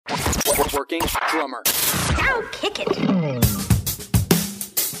working drummer. Now kick it.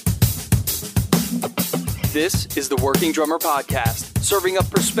 This is the Working Drummer Podcast, serving up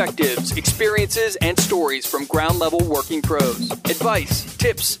perspectives, experiences, and stories from ground-level working pros. Advice,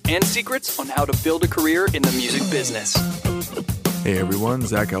 tips, and secrets on how to build a career in the music business. Hey everyone,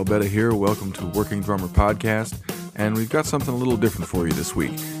 Zach Albetta here. Welcome to Working Drummer Podcast, and we've got something a little different for you this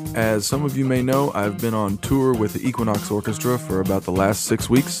week. As some of you may know, I've been on tour with the Equinox Orchestra for about the last 6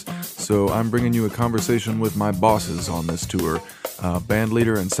 weeks, so I'm bringing you a conversation with my bosses on this tour. Band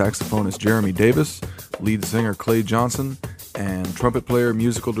leader and saxophonist Jeremy Davis, lead singer Clay Johnson, and trumpet player,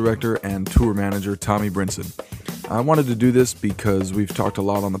 musical director, and tour manager Tommy Brinson. I wanted to do this because we've talked a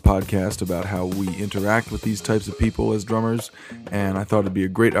lot on the podcast about how we interact with these types of people as drummers, and I thought it'd be a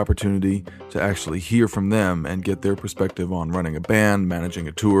great opportunity to actually hear from them and get their perspective on running a band, managing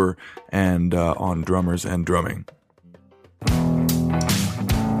a tour, and on drummers and drumming.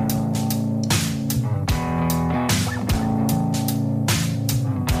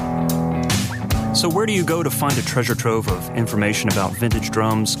 So where do you go to find a treasure trove of information about vintage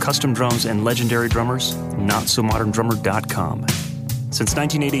drums, custom drums, and legendary drummers? NotSoModernDrummer.com. Since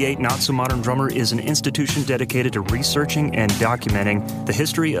 1988, Not So Modern Drummer is an institution dedicated to researching and documenting the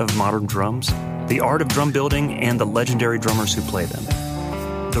history of modern drums, the art of drum building, and the legendary drummers who play them.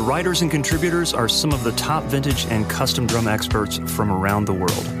 The writers and contributors are some of the top vintage and custom drum experts from around the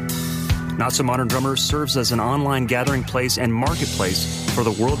world. Not So Modern Drummer serves as an online gathering place and marketplace for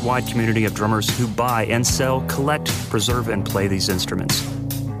the worldwide community of drummers who buy and sell, collect, preserve, and play these instruments.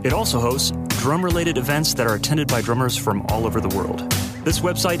 It also hosts drum-related events that are attended by drummers from all over the world. This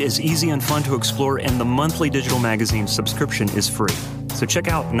website is easy and fun to explore, and the monthly digital magazine subscription is free. So check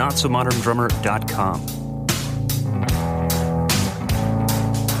out NotSoModernDrummer.com.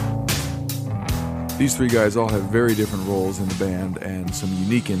 These three guys all have very different roles in the band and some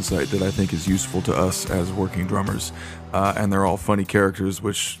unique insight that I think is useful to us as working drummers. And they're all funny characters,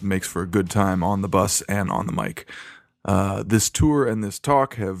 which makes for a good time on the bus and on the mic. This tour and this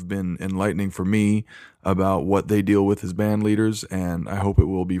talk have been enlightening for me about what they deal with as band leaders, and I hope it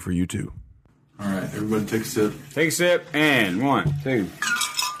will be for you too. All right, everybody take a sip. Take a sip, and 1, 2.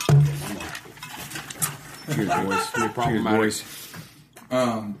 Cheers, boys. Cheers, boys.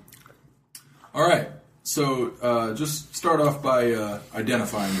 All right, so just start off by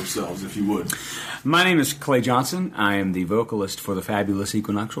identifying yourselves, if you would. My name is Clay Johnson. I am the vocalist for the fabulous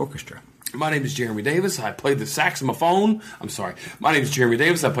Equinox Orchestra. My name is Jeremy Davis. I play the saxophone. My name is Jeremy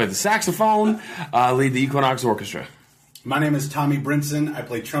Davis. I play the saxophone, lead the Equinox Orchestra. My name is Tommy Brinson. I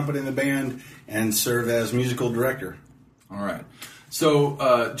play trumpet in the band and serve as musical director. All right.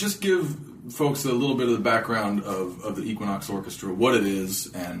 So just give folks a little bit of the background of the Equinox Orchestra, what it is,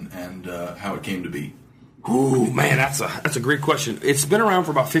 and how it came to be. Ooh, man, that's a great question. It's been around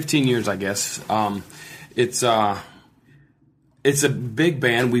for about 15 years, I guess. It's a big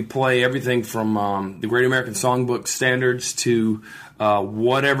band. We play everything from the Great American Songbook standards to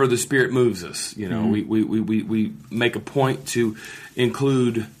whatever the spirit moves us. You know, we make a point to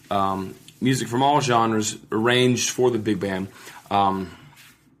include music from all genres arranged for the big band.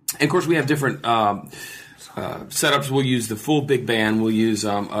 And of course, we have different setups. We'll use the full big band. We'll use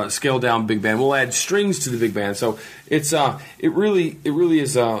a scaled down big band. We'll add strings to the big band. So it's it really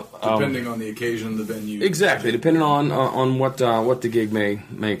is depending on the occasion, the venue. Exactly, depending on what the gig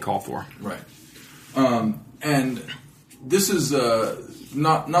may call for. Right. And this is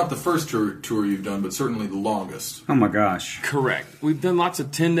not the first tour you've done, but certainly the longest. Oh my gosh! Correct. We've done lots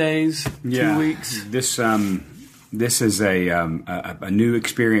of 10 days, 2 weeks. This is a new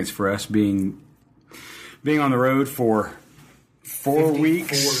experience for us being on the road for 4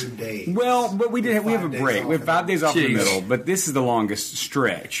 weeks. 54 days. Well, but we have a break. We have 5 days off in the middle, but this is the longest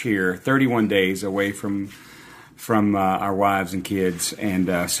stretch here. 31 days away from our wives and kids,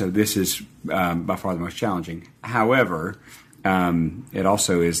 and so this is by far the most challenging. However, it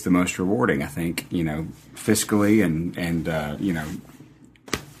also is the most rewarding, I think. You know, fiscally and you know,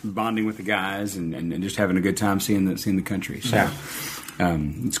 bonding with the guys and just having a good time seeing the country. So. Yeah.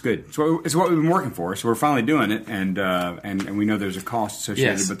 It's good. So it's what we've been working for. So we're finally doing it, and we know there's a cost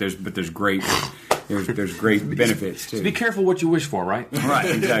associated, yes. but there's great benefits too. So be careful what you wish for, right? Right.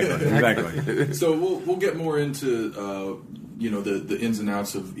 Exactly. So we'll get more into the ins and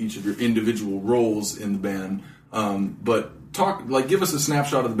outs of each of your individual roles in the band, but give us a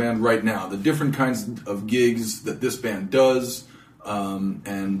snapshot of the band right now. The different kinds of gigs that this band does.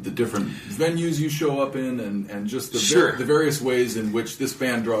 and the different venues you show up in, and just Sure. the various ways in which this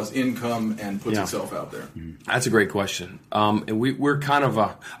band draws income and puts itself out there. That's a great question. And we're kind of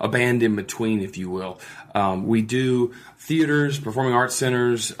a band in between, if you will. We do theaters, performing arts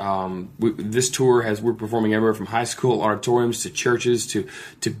centers. This tour we're performing everywhere from high school auditoriums to churches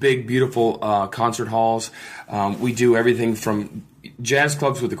to big, beautiful concert halls. We do everything from jazz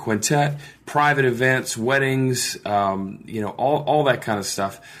clubs with the quintet, private events, weddings, all that kind of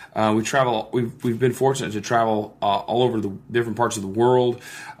stuff. We travel. We've been fortunate to travel all over the different parts of the world.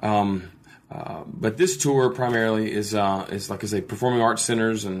 But this tour primarily is like I say, performing arts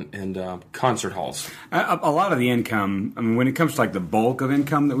centers and concert halls. A lot of the income, I mean, when it comes to like the bulk of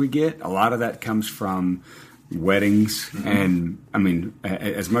income that we get, a lot of that comes from weddings. And I mean,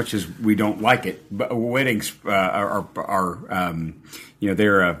 as much as we don't like it, but weddings are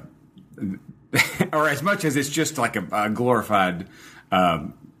they're or as much as it's just like a glorified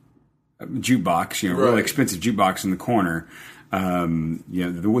jukebox, really expensive jukebox in the corner.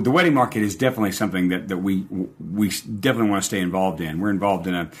 The wedding market is definitely something that we definitely want to stay involved in. We're involved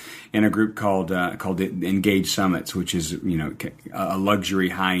in a group called Engage Summits, which is a luxury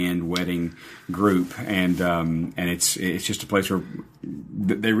high end wedding group, and it's just a place where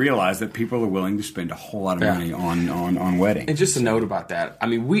they realize that people are willing to spend a whole lot of money on weddings. And just a note about that, I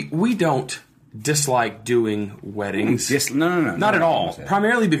mean, we don't dislike doing weddings. No, not at all.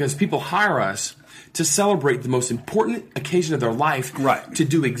 Primarily because people hire us to celebrate the most important occasion of their life, to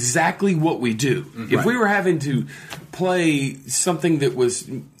do exactly what we do. If we were having to play something that was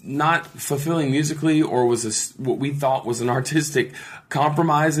not fulfilling musically or was what we thought was an artistic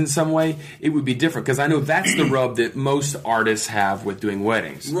compromise in some way, it would be different, because I know that's the rub that most artists have with doing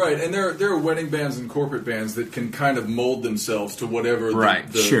weddings. Right, and there are wedding bands and corporate bands that can kind of mold themselves to whatever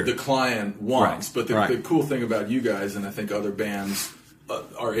the client wants. But the cool thing about you guys, and I think other bands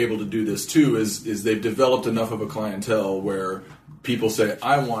are able to do this too, is they've developed enough of a clientele where people say,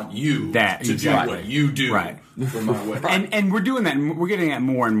 I want you to do what you do for my wedding. And we're doing that, and we're getting that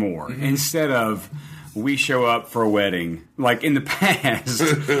more and more. Instead of we show up for a wedding, like in the past,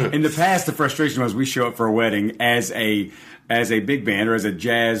 the frustration was we show up for a wedding as a big band or as a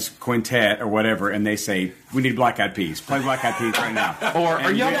jazz quintet or whatever, and they say, we need Black Eyed Peas. Play Black Eyed Peas right now. Or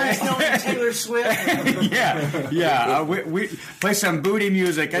are y'all guys knowing Taylor Swift? We play some booty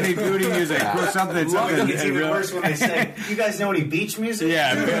music. I need booty music. Or something. It's even worse when they say, you guys know any beach music?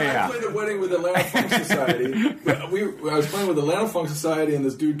 I played a wedding with Atlanta Funk Society. I was playing with Atlanta Funk Society, and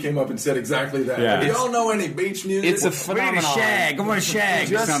this dude came up and said exactly that. Do y'all know any beach music? It's a phenomenon. We need a shag. I want a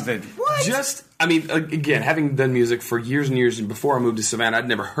shag or something. What? I mean, again, having done music for years and years, and before I moved to Savannah, I'd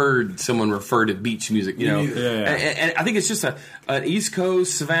never heard someone refer to beach music. And I think it's just an East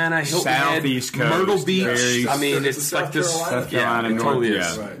Coast, Savannah, Hilton Head, Southeast Coast, Myrtle Beach. I mean, it's like this. South Carolina, it totally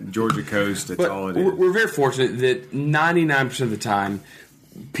is. Georgia coast. That's all it is. We're very fortunate that 99% of the time,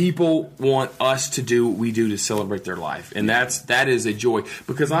 people want us to do what we do to celebrate their life, and that is a joy,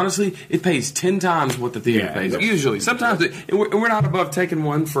 because honestly, it pays 10 times what the theater pays. Usually, sometimes, and we're not above taking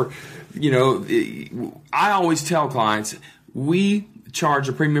one for. I always tell clients, we charge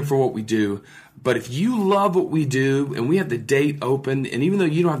a premium for what we do, but if you love what we do and we have the date open, and even though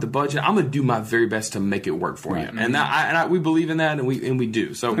you don't have the budget, I'm going to do my very best to make it work for you. And we believe in that, and we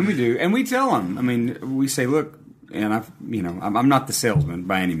do. So and we do, and we tell them. I mean, we say, look. And I'm not the salesman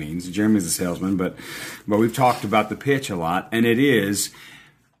by any means. Jeremy's the salesman, but we've talked about the pitch a lot, and it is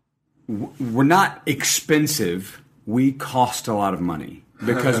we're not expensive. We cost a lot of money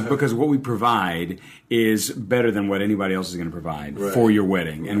because what we provide is better than what anybody else is going to provide for your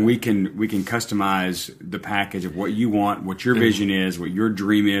wedding, and we can customize the package of what you want, what your vision is, what your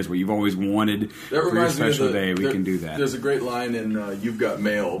dream is, what you've always wanted for your special day. We can do that. There's a great line in You've Got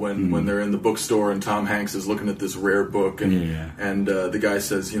Mail when they're in the bookstore and Tom Hanks is looking at this rare book, and the guy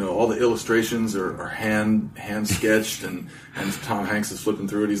says, all the illustrations are hand sketched, and Tom Hanks is flipping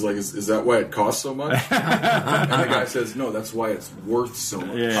through it. He's like, is that why it costs so much? And the guy says, no, that's why it's worth so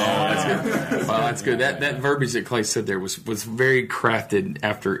much. That's good. Well, that's good. That verbiage that Clay said there was very crafted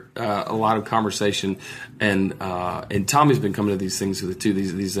after a lot of conversation, and Tommy's been coming to these things with it too.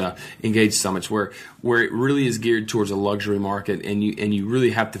 These Engage Summits where it really is geared towards a luxury market, and you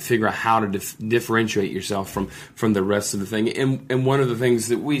really have to figure out how to differentiate yourself from the rest of the thing. And one of the things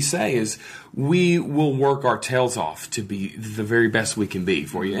that we say is we will work our tails off to be the very best we can be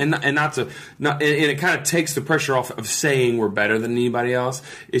for you, and it kind of takes the pressure off of saying we're better than anybody else.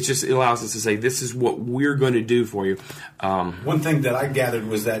 It allows us to say this is what we're going to do for you. One thing that I gathered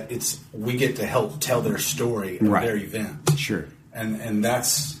was that we get to help tell their story at their event. Sure, and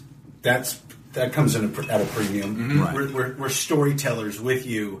that's that comes in at a premium. Mm-hmm. Right. We're storytellers with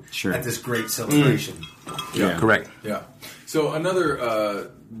you at this great celebration. Yeah, correct. Yeah. So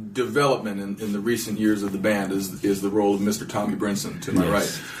another development in the recent years of the band is the role of Mr. Tommy Brinson to my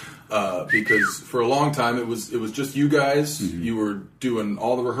right. Because for a long time it was just you guys. Mm-hmm. You were doing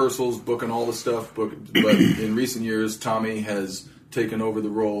all the rehearsals, booking all the stuff. But in recent years, Tommy has taken over the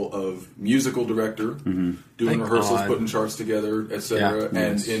role of musical director, doing rehearsals, putting charts together, etc. Yeah.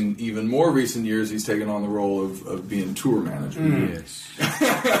 And in even more recent years, he's taken on the role of being tour manager. Yes.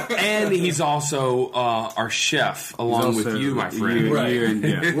 And he's also our chef, along with you, my friend.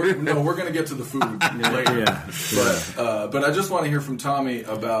 We're going to get to the food later. Yeah. But I just want to hear from Tommy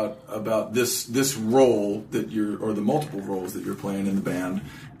about this role that or the multiple roles that you're playing in the band.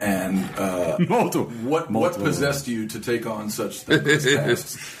 And what possessed you to take on such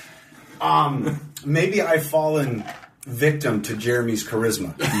tasks? Maybe I've fallen victim to Jeremy's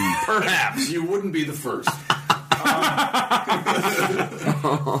charisma. Perhaps. You wouldn't be the first.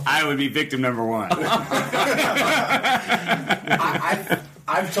 I would be victim number one.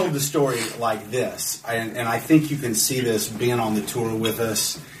 I've told the story like this, and I think you can see this being on the tour with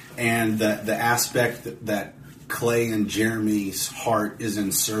us, and the aspect that Clay and Jeremy's heart is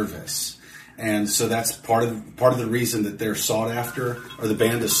in service, and so that's part of the reason that they're sought after, or the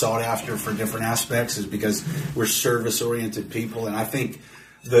band is sought after for different aspects, is because we're service oriented people. And I think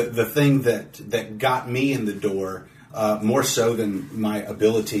the thing that got me in the door, more so than my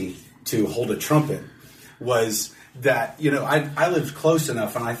ability to hold a trumpet, was that I lived close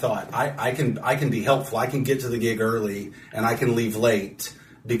enough, and I thought I can be helpful. I can get to the gig early, and I can leave late,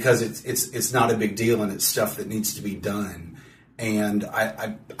 because it's not a big deal, and it's stuff that needs to be done. And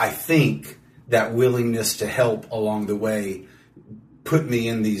I think that willingness to help along the way put me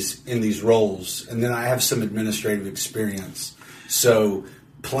in these roles. And then I have some administrative experience, so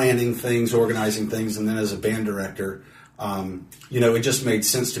planning things, organizing things, and then as a band director, it just made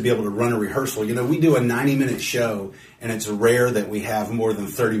sense to be able to run a rehearsal. We do a 90-minute show, and it's rare that we have more than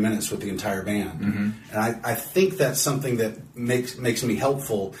 30 minutes with the entire band. Mm-hmm. And I think that's something that makes me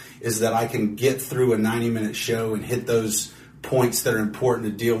helpful, is that I can get through a 90-minute show and hit those points that are important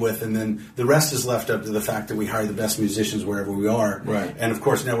to deal with, and then the rest is left up to the fact that we hire the best musicians wherever we are. Right. And of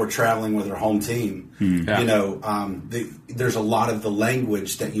course, now we're traveling with our home team. Mm-hmm. There's a lot of the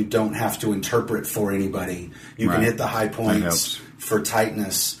language that you don't have to interpret for anybody. You can hit the high points for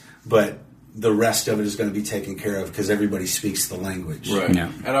tightness, but the rest of it is going to be taken care of because everybody speaks the language. Right.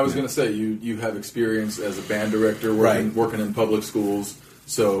 Yeah. And I was going to say, you have experience as a band director working in public schools.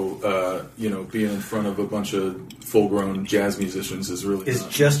 So, being in front of a bunch of full-grown jazz musicians is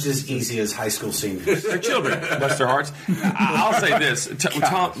just as easy as high school seniors. They're children, bless their hearts. I'll say this.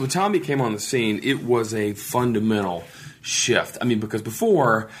 When Tommy came on the scene, it was a fundamental shift. I mean, because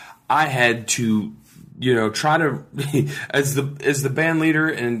before, I had to, try to, as the band leader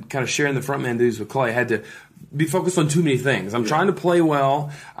and kind of sharing the frontman duties with Clay, I had to be focused on too many things. I'm trying to play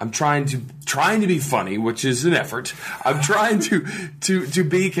well. I'm trying to be funny, which is an effort. I'm trying to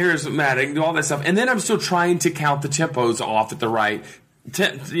be charismatic, do all that stuff, and then I'm still trying to count the tempos off at the right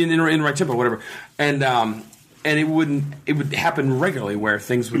in the right tempo, whatever. And it would happen regularly where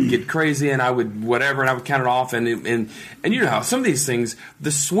things would get crazy, and I would count it off, and how some of these things,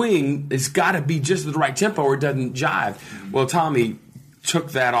 the swing has got to be just the right tempo or it doesn't jive. Well, Tommy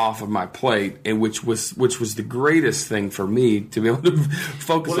took that off of my plate, and which was the greatest thing for me to be able to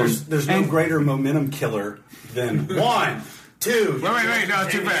focus on. There's no greater momentum killer than 1, 2. Wait, no,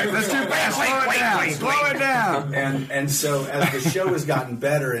 too fast. That's too fast. Slow it down. And so as the show has gotten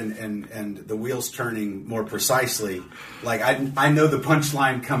better and the wheels turning more precisely, like I know the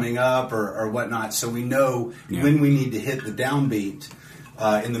punchline coming up or whatnot, so we know when we need to hit the downbeat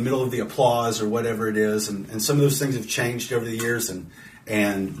in the middle of the applause or whatever it is, and some of those things have changed over the years,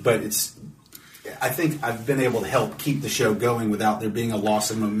 but I think I've been able to help keep the show going without there being a loss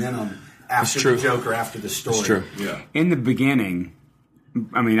of momentum after the joke or after the story. It's true. Yeah. In the beginning,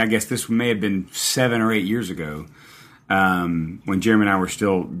 I mean, I guess this may have been 7 or 8 years ago, when Jeremy and I were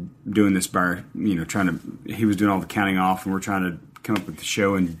still doing this bar, he was doing all the counting off, and we're trying to come up with the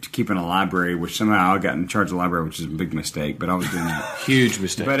show and keeping a library, which somehow I got in charge of the library, which is a big mistake, but I was doing that. Huge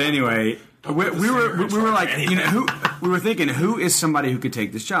mistake. But anyway, we were like, we were thinking, who is somebody who could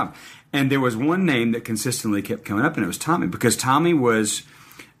take this job? And there was one name that consistently kept coming up, and it was Tommy, because Tommy was,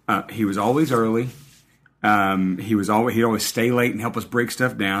 he was always early. He'd always stay late and help us break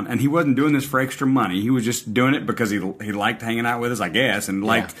stuff down, and he wasn't doing this for extra money. He was just doing it because he liked hanging out with us, I guess, and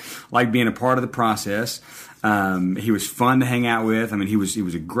liked being a part of the process. He was fun to hang out with. I mean, he was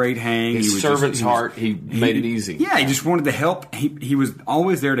a great hang. His servant's heart. He made it easy. Yeah, he just wanted to help. He was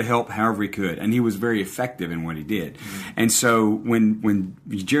always there to help however he could, and he was very effective in what he did. And so when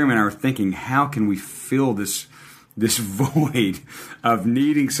Jeremy and I were thinking, how can we fill this void of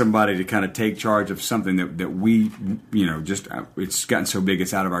needing somebody to kind of take charge of something that we, just it's gotten so big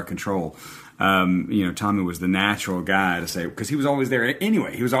it's out of our control. Tommy was the natural guy to say, because he was always there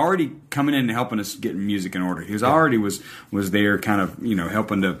anyway. He was already coming in and helping us get music in order. He was already was there, kind of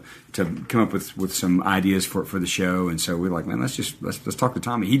helping to come up with some ideas for the show. And so we're like, man, let's talk to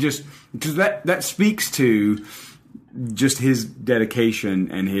Tommy. He just, because that speaks to just his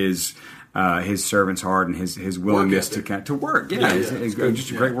dedication and his servant's heart and his willingness to work. Yeah, it's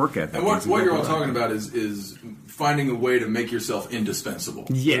just a great work ethic. And what you're all talking about is finding a way to make yourself indispensable.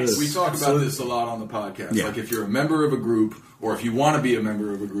 Yes. We talk about this a lot on the podcast. Yeah. Like if you're a member of a group, or if you want to be a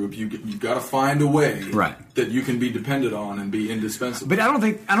member of a group, you've got to find a way that you can be depended on and be indispensable. But I don't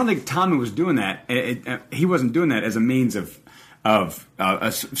think Tommy was doing that. He wasn't doing that as a means of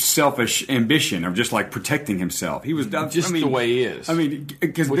a selfish ambition of just like protecting himself. He was just the way he is. I mean,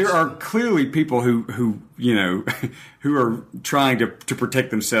 because there are clearly people who who are trying to protect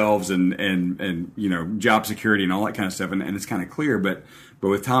themselves and job security and all that kind of stuff, and it's kind of clear. But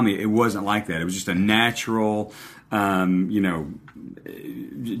with Tommy, it wasn't like that. It was just a natural, just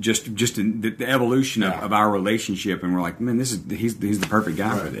the evolution of our relationship, and we're like, man, he's the perfect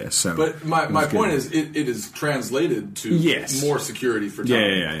guy for this. So, but my point is, it is translated to more security for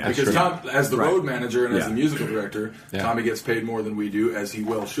Tommy. Yeah. Because Tom, as the road manager and as the musical director, Tommy gets paid more than we do, as he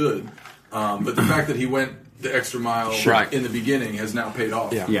well should. But the fact that he went the extra mile in the beginning has now paid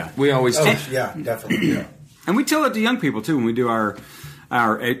off. Yeah. We always definitely. Yeah. And we tell it to young people too when we do our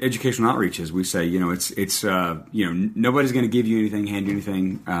educational outreaches. We say, it's nobody's going to give you anything, hand you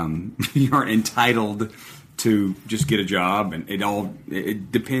anything. You aren't entitled to just get a job, and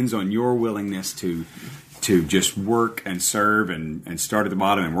it depends on your willingness to just work and serve and start at the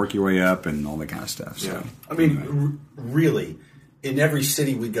bottom and work your way up and all that kind of stuff. So, I mean, really, in every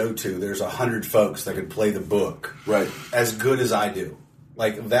city we go to, there's 100 folks that could play the book as good as I do.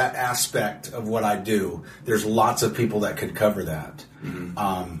 Like that aspect of what I do, there's lots of people that could cover that.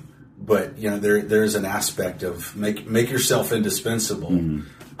 Mm-hmm. But there's an aspect of make yourself indispensable.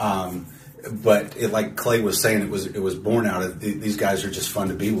 Mm-hmm. But like Clay was saying, it was born out of these guys are just fun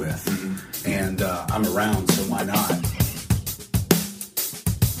to be with, and I'm around, so why not?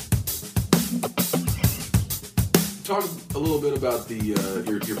 Talk a little bit about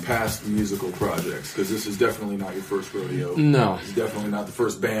your past musical projects, because this is definitely not your first rodeo. No, it's definitely not the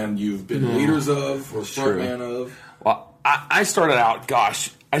first band you've been leaders of or frontman of. Well, I started out.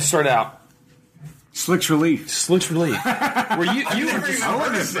 Slicks Relief. Were you were just... Oh,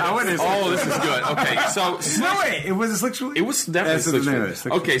 this is good. Okay, so... No, wait, it was a Slicks Relief? It was definitely Slicks Relief.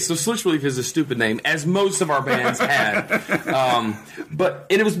 Okay, so Slicks Relief is a stupid name, as most of our bands had. But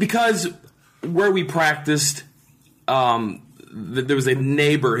it was because where we practiced... there was a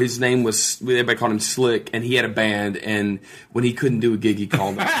neighbor. His name was, everybody called him Slick, and he had a band. And when he couldn't do a gig, he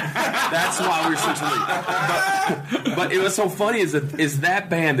called us. That's why we were Slicks Relief. But it was so funny is that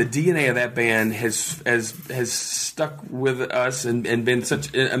band, the DNA of that band has stuck with us and been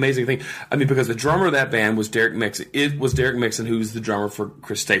such an amazing thing. I mean, because the drummer of that band was Derek Mixon. It was Derek Mixon, who was the drummer for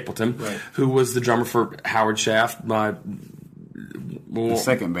Chris Stapleton, who was the drummer for Howard Shaft, the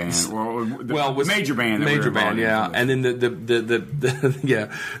second band, the major band, yeah. And then the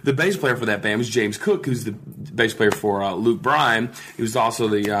bass player for that band was James Cook, who's the bass player for Luke Bryan, who's also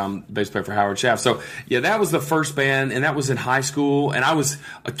the bass player for Howard Shaft. So that was the first band, and that was in high school, and I was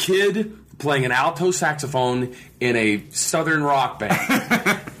a kid playing an alto saxophone in a southern rock band.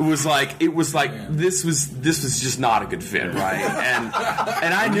 It was like this was just not a good fit, right?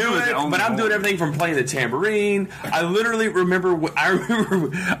 And I knew it, but I'm doing everything from playing the tambourine. I literally remember.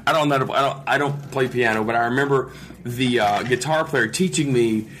 I don't play piano, but I remember the guitar player teaching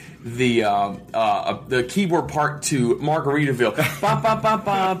me the keyboard part to Margaritaville. Ba, ba, ba,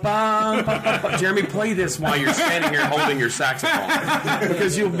 ba, ba, ba, ba. Jeremy, play this while you're standing here holding your saxophone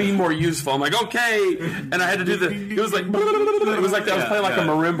because you'll be more useful. I'm like, okay, and I had to do it was like I was playing like a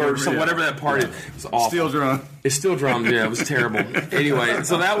marimba or some whatever that part is. It was awful. Steel drum. It's still drums. Yeah, it was terrible. Anyway,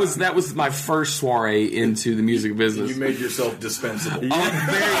 so that was my first soiree into the music business. You made yourself dispensable. Very,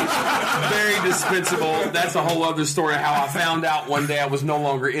 very dispensable. That's a whole other story. How I found out one day I was no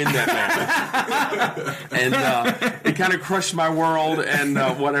longer indispensable. that band. And it kind of crushed my world and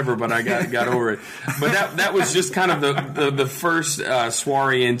whatever, but I got over it. But that was just kind of the first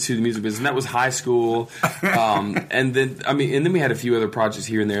soiree into the music business. And that was high school. And then we had a few other projects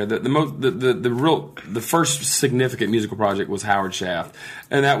here and there. The first significant musical project was Howard Shaft.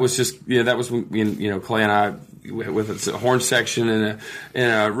 And that was just, that was when, Clay and I, with a horn section and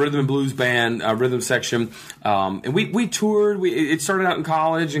a rhythm and blues band, rhythm section, and we toured. It started out in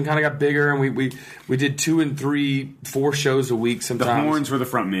college and kind of got bigger, and we did 2 and 3, 4 shows a week sometimes. The horns were the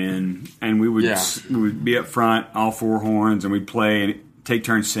front men, and we would be up front, all 4 horns, and we'd play and take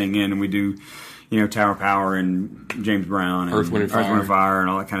turns singing, and we do. Tower Power and James Brown and Earth, Wind and Fire and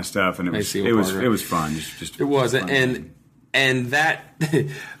all that kind of stuff, and it was fun. Just it was, and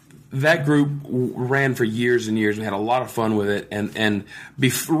that group ran for years and years. We had a lot of fun with it, and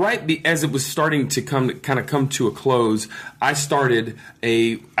as it was starting to come to a close, I started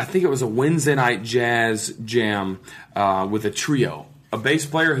I think it was a Wednesday night jazz jam with a trio. A bass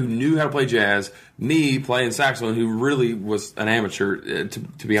player who knew how to play jazz, me playing saxophone, who really was an amateur,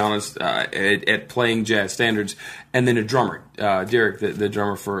 to be honest, at playing jazz standards, and then a drummer, Derek, the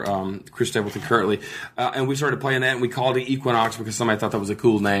drummer for Chris Stapleton currently. And we started playing that, and we called it Equinox because somebody thought that was a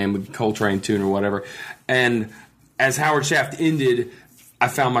cool name, a Coltrane tune or whatever. And as Howard Shaft ended, I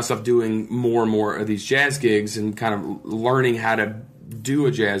found myself doing more and more of these jazz gigs and kind of learning how to do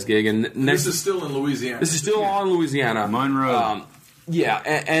a jazz gig. And this is still in Louisiana. This is still all in Louisiana. Monroe. Yeah,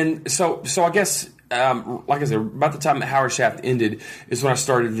 and so I guess, like I said, about the time that Howard Shaft ended is when I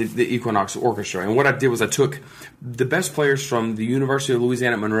started the Equinox Orchestra. And what I did was I took the best players from the University of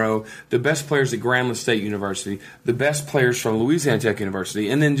Louisiana at Monroe, the best players at Grambling State University, the best players from Louisiana Tech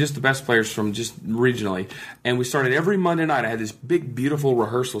University, and then just the best players from just regionally. And we started every Monday night. I had this big, beautiful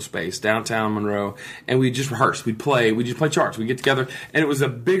rehearsal space downtown Monroe, and we just rehearsed. We'd just play charts. We'd get together, and it was a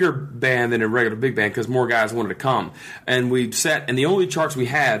bigger band than a regular big band because more guys wanted to come. And we sat, and the only charts we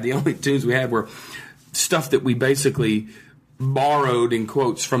had, the only tunes we had were stuff that we basically borrowed in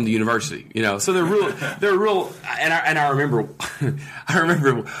quotes from the university, So they're real. And I remember,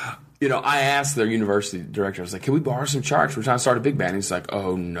 I asked their university director. I was like, "Can we borrow some charts? We're trying to start a big band." And he's like,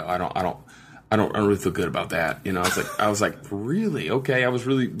 "Oh no, I don't really feel good about that." I was like, "Really? Okay." I was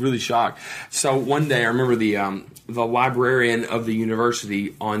really, really shocked. So one day, I remember the librarian of the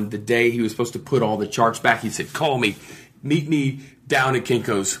university, on the day he was supposed to put all the charts back, he said, "Call me, meet me down at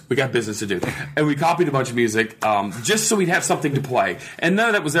Kinko's. We got business to do." And we copied a bunch of music just so we'd have something to play. And none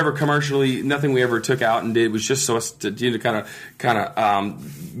of that was ever commercially. Nothing we ever took out and did. It was just so us to kind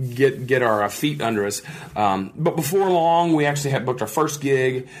of get our feet under us. But before long, we actually had booked our first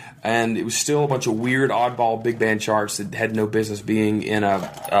gig, and it was still a bunch of weird, oddball big band charts that had no business being in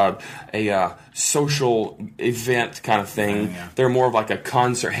a social event kind of thing. Yeah. They're more of like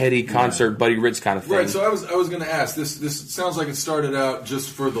a heady concert, Buddy Rich kind of thing. Right. So I was going to ask. This sounds like it started out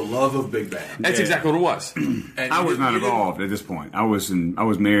just for the love of big band. That's exactly what it was. And I was not involved at this point. I was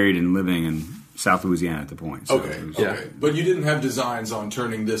married and living in South Louisiana at the point. So okay. But you didn't have designs on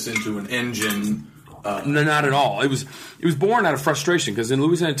turning this into an engine. No, not at all. It was born out of frustration because in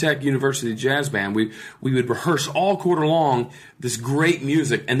Louisiana Tech University Jazz Band, we would rehearse all quarter long this great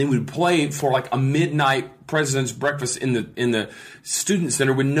music, and then we'd play for like a midnight president's breakfast in the student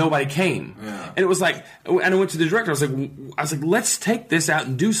center when nobody came. Yeah. And it was like, and I went to the director. I was like, let's take this out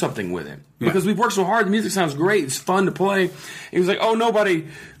and do something with it because we've worked so hard. The music sounds great. It's fun to play. He was like, oh, nobody.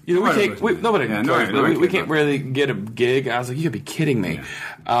 We can't really get a gig. I was like, you gotta be kidding me.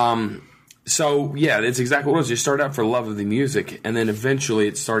 Yeah. So, that's exactly what it was. You started out for love of the music, and then eventually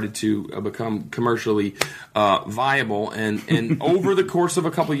it started to become commercially viable. And over the course of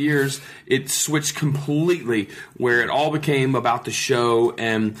a couple of years, it switched completely, where it all became about the show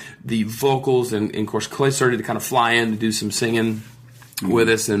and the vocals. And of course, Clay started to kind of fly in to do some singing with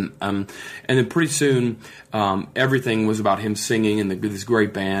us. And then pretty soon, everything was about him singing and this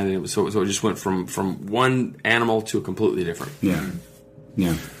great band. And so it just went from one animal to a completely different.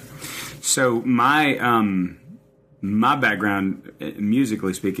 Yeah. So my background,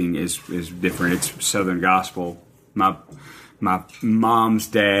 musically speaking, is different. It's Southern gospel. My mom's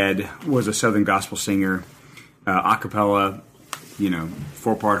dad was a Southern gospel singer, a cappella,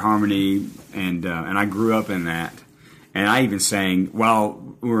 4-part harmony, and I grew up in that. And I even sang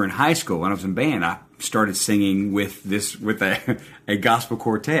while we were in high school. When I was in band, I started singing with a gospel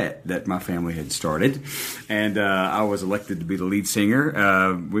quartet that my family had started, and I was elected to be the lead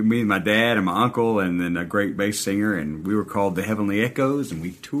singer with me and my dad and my uncle, and then a great bass singer, and we were called the Heavenly Echoes, and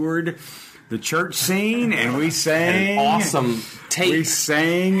we toured the church scene, and we sang. Awesome tape. We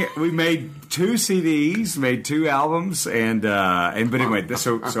sang. We made 2 CDs, made 2 albums, and but anyway,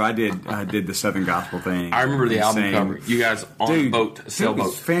 so I did the Southern Gospel thing. I remember the album cover. You guys on a boat, a sailboat. It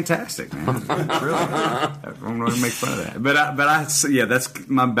was fantastic, man. Really, I'm going to make fun of that. But that's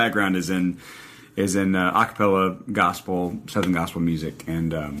my background is in a cappella gospel, Southern gospel music,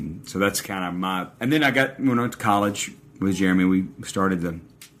 and so that's kind of my. And then when I went to college with Jeremy, we started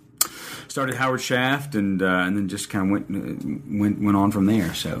Howard Shaft, and then just kind of went on from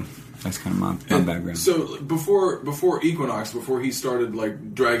there. So that's kind of my background. So before Equinox, before he started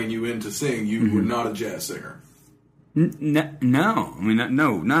like dragging you in to sing, you were not a jazz singer. No, I mean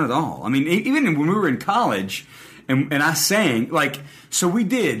no, not at all. I mean even when we were in college, and I sang so we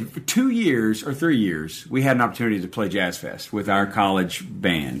did for 2 years or 3 years. We had an opportunity to play Jazz Fest with our college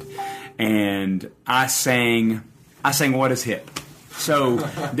band, and I sang What Is Hip. So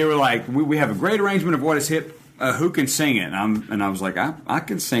they were like, we have a great arrangement of What Is Hip. Who can sing it? And I was like, I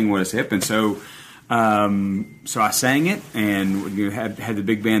can sing What Is Hip. And so I sang it, and we had the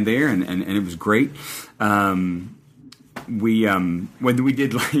big band there, and it was great. When we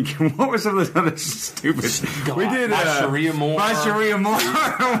did what were some of those other stupid? We did Sharia Moore. My Sharia Moore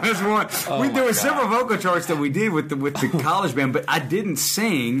was one. There were several vocal charts that we did with the college band, but I didn't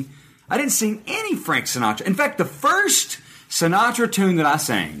sing any Frank Sinatra. In fact, the first Sinatra tune that I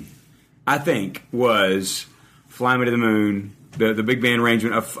sang, I think, was "Fly Me to the Moon," the big band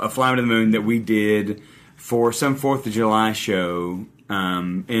arrangement of "Fly Me to the Moon" that we did for some 4th of July show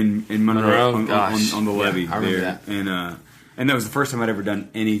in Monroe on the levee there. And that was the first time I'd ever done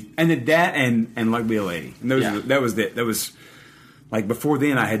any. And that and "Like Be a Lady." And that was like before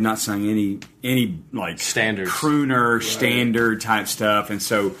then I had not sung any like standards, crooner standard type stuff, and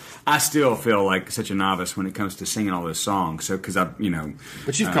so I still feel like such a novice when it comes to singing all those songs. So because but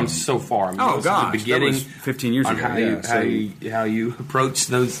you've come so far. I mean, gosh, the beginning, that was 15 years ago. How you approach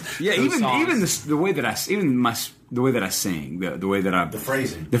those. Yeah, those even songs. the way that I sing, the way that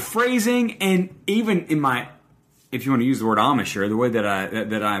the phrasing, and even in my. If you want to use the word Amish, or the way that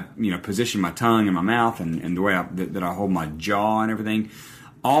I position my tongue in my mouth, and the way that I hold my jaw and everything,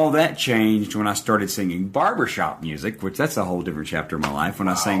 all that changed when I started singing barbershop music, which that's a whole different chapter of my life. When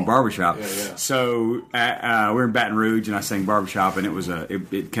I sang barbershop, so we're in Baton Rouge, and I sang barbershop, and it was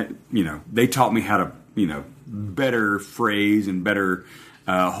they taught me how to better phrase and better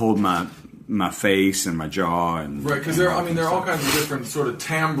hold my face and my jaw, and right, because there are all kinds of different sort of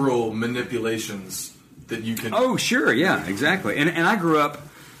timbral manipulations that you can. Oh, sure, yeah, exactly. And I grew up,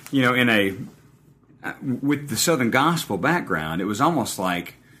 with the Southern gospel background. It was almost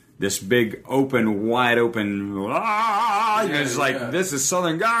like this big, wide open. This is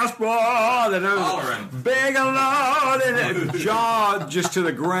Southern gospel. Big and loud, and jaw just to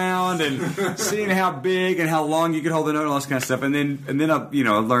the ground, and seeing how big and how long you could hold the note and all this kind of stuff. And then I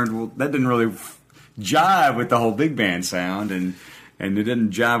learned that didn't really jive with the whole big band sound, and it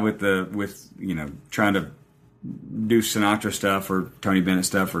didn't jive with trying to do Sinatra stuff or Tony Bennett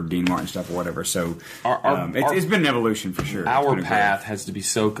stuff or Dean Martin stuff or whatever. So it's been an evolution for sure. Our path has to be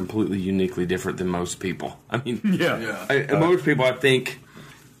so completely uniquely different than most people. I mean, most people, I think,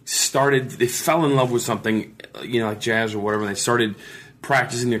 they fell in love with something, like jazz or whatever, and they started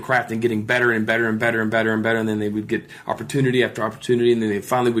practicing their craft and getting better and better and better and better and better, and then they would get opportunity after opportunity, and then they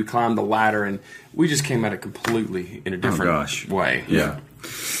finally would climb the ladder, and we just came at it completely in a different way. Yeah.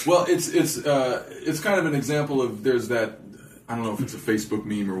 Well, it's kind of an example of there's that, I don't know if it's a Facebook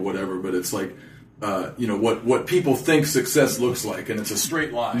meme or whatever, but it's like what people think success looks like, and it's a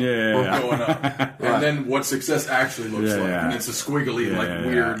straight line going up, and then what success actually looks like, and it's a squiggly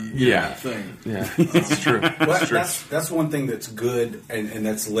weird thing. Yeah, that's true. That's one thing that's good, and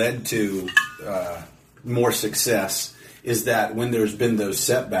that's led to more success, is that when there's been those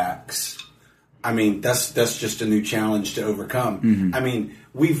setbacks, I mean, that's just a new challenge to overcome. Mm-hmm. I mean,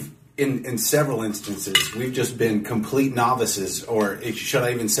 we've in several instances we've just been complete novices, or should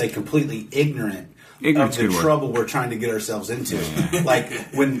I even say completely ignorant of the trouble we're trying to get ourselves into. Like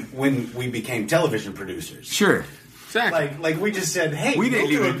when we became television producers. Sure. Exactly. Like we just said, hey, we'll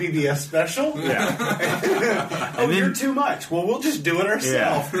do a PBS special. Yeah. You're too much. Well, we'll just do it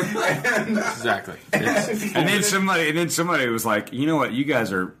ourselves. Yeah. Exactly. And then somebody was like, you know what, you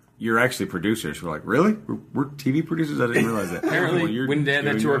guys you're actually producers. We're like, really? We're TV producers? I didn't realize that. Apparently, we didn't add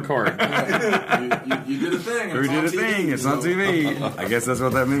that to our card. You did a thing. We did a thing. It's on TV. I guess that's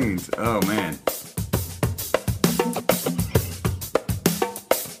what that means. Oh, man.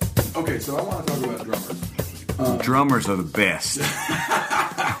 Okay, so I want to talk about drummers. Drummers are the best.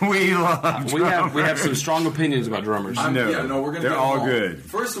 We love drummers. We have some strong opinions about drummers. We're gonna. They're all good.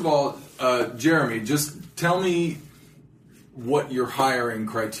 First of all, Jeremy, just tell me what your hiring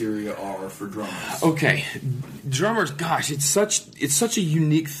criteria are for drummers. Okay, drummers. Gosh, it's such a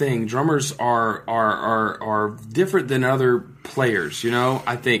unique thing. Drummers are different than other players.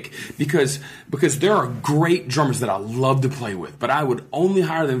 I think because there are great drummers that I love to play with, but I would only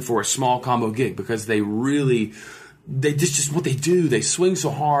hire them for a small combo gig because they just what they do. They swing so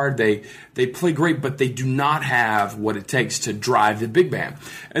hard. They play great, but they do not have what it takes to drive the big band.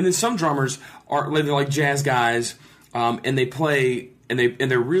 And then some drummers are like jazz guys. And they play, and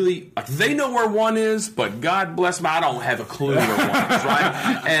they're really like they know where one is, but God bless me, I don't have a clue where one is,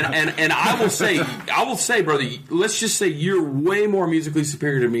 right? And I will say, brother, let's just say you're way more musically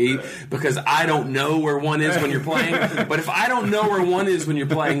superior to me because I don't know where one is when you're playing. But if I don't know where one is when you're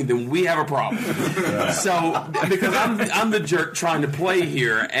playing, then we have a problem. So because I'm the jerk trying to play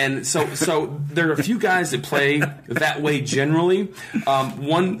here, and so there are a few guys that play that way generally.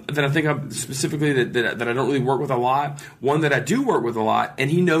 One that I think of specifically that I don't really work with a lot. One that I do work with a lot, and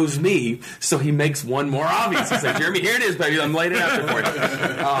he knows me, so he makes one more obvious. He's like, Jeremy, here it is, baby. I'm laying it out there for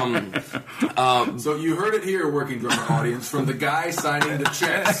you. So you heard it here, Working Drummer audience, from the guy signing the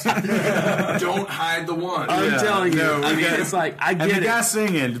checks. Don't hide the one. I'm telling you. It's like, I get it. And the guy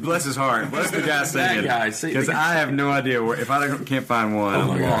singing, bless his heart. Bless the guy singing. That guy. Because I have no idea if I can't find one. Oh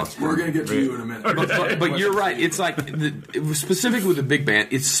my gosh. We're going to get to you in a minute. But you're right. It's like, specifically with the big band,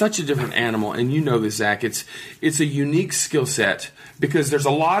 it's such a different animal, and you know this, Zach. It's a unique skill set because there's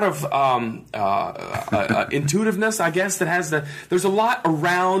a lot of intuitiveness, I guess, there's a lot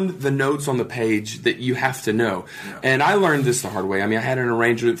around the notes on the page that you have to know. Yeah. And I learned this the hard way. I had an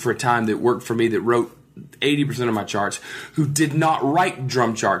arranger for a time that worked for me that wrote 80% of my charts, who did not write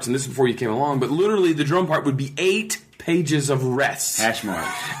drum charts, and this is before you came along, but literally the drum part would be 8 pages of rests. Hash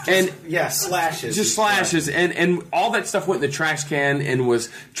marks. And slashes. Just slashes. And all that stuff went in the trash can and was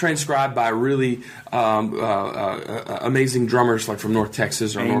transcribed by really amazing drummers like from North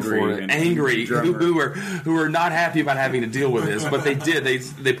Texas or North Florida. Angry. Who were not happy about having to deal with this. But they did.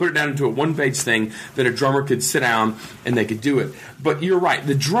 They put it down into a one-page thing that a drummer could sit down and they could do it. But you're right.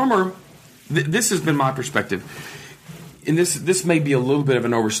 The drummer, this has been my perspective. And this may be a little bit of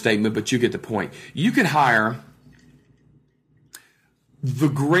an overstatement, but you get the point. You could hire the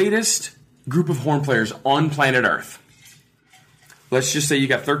greatest group of horn players on planet Earth. Let's just say you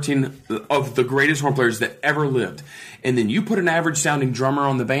got 13 of the greatest horn players that ever lived. And then you put an average sounding drummer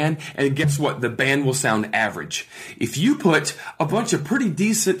on the band, and guess what? The band will sound average. If you put a bunch of pretty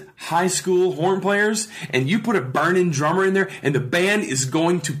decent high school horn players and you put a burning drummer in there, and the band is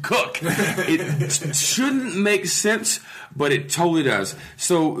going to cook. It shouldn't make sense, but it totally does.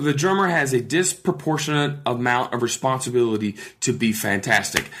 So the drummer has a disproportionate amount of responsibility to be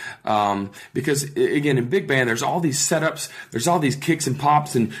fantastic. Because, again, in big band, there's all these setups, there's all these kicks and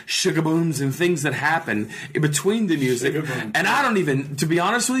pops and sugabooms and things that happen in between the music. And I don't even, to be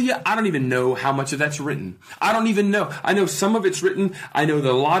honest with you, I don't even know how much of that's written. I don't even know. I know some of it's written. I know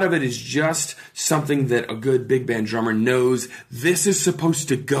that a lot of it is just something that a good big band drummer knows this is supposed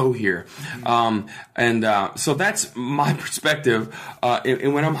to go here. So that's my perspective.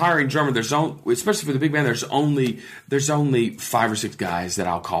 And when I'm hiring drummer, especially for the big band, there's only 5 or 6 guys that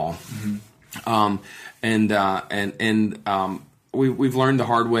I'll call. We've learned the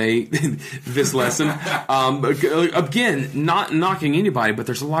hard way this lesson. Again, not knocking anybody, but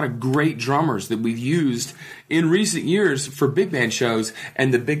there's a lot of great drummers that we've used in recent years for big band shows,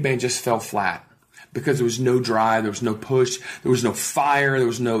 and the big band just fell flat because there was no drive, there was no push, there was no fire, there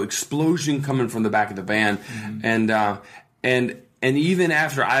was no explosion coming from the back of the band, And even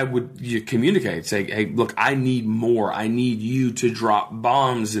after I would communicate, say, hey, look, I need more. I need you to drop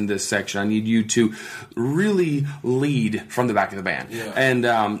bombs in this section. I need you to really lead from the back of the band. Yeah.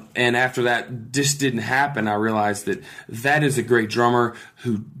 And after that just didn't happen, I realized that is a great drummer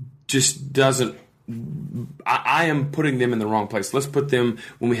who just doesn't. I am putting them in the wrong place. Let's put them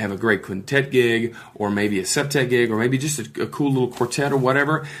when we have a great quintet gig or maybe a septet gig or maybe just a cool little quartet or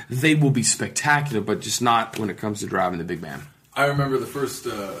whatever. They will be spectacular, but just not when it comes to driving the big band. I remember the first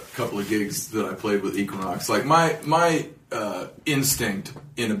couple of gigs that I played with Equinox. Like my instinct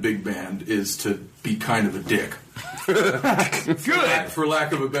in a big band is to be kind of a dick. Good, for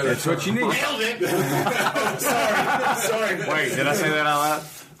lack of a better term. That's what you need. Nailed it. Sorry. Wait, did I say that out loud?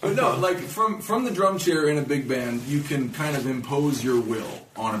 No, like from the drum chair in a big band, you can kind of impose your will.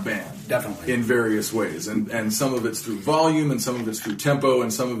 on a band. Definitely. In various ways. And some of it's through volume, and some of it's through tempo,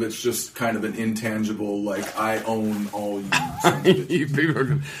 and some of it's just kind of an intangible, like, I own all you. You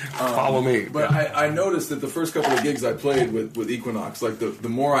people follow me. But I noticed that the first couple of gigs I played with Equinox, like, the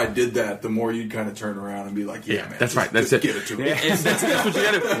more I did that, the more you'd kind of turn around and be like, yeah, man. That's right. That's it. Give it to me. That's what you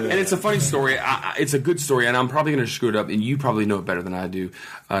got to. And it's a funny story. It's a good story, and I'm probably going to screw it up, and you probably know it better than I do,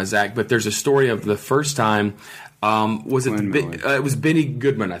 Zach. But there's a story of the first time. It was Benny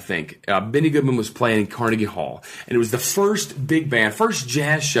Goodman, I think. Benny Goodman was playing in Carnegie Hall, and it was the first big band, first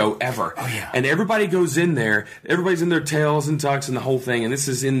jazz show ever. Oh, yeah. And everybody goes in there. Everybody's in their tails and tucks and the whole thing. And this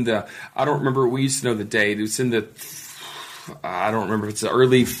is in the, I don't remember, we used to know the date. It was in the, I don't remember if it's the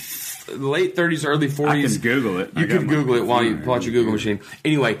late 30s, early 40s. I can Google it. You can Google it while you pull out your Google machine.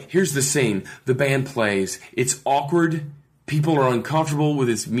 Anyway, here's the scene. The band plays. It's awkward. People are uncomfortable with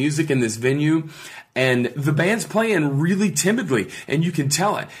this music in this venue. And the band's playing really timidly, and you can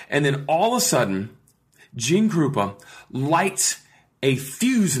tell it. And then all of a sudden, Gene Krupa lights a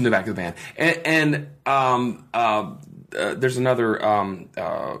fuse in the back of the band. There's another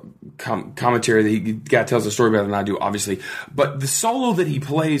commentary that the guy tells a story better than I do, obviously. But the solo that he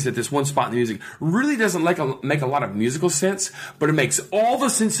plays at this one spot in the music really doesn't make a lot of musical sense, but it makes all the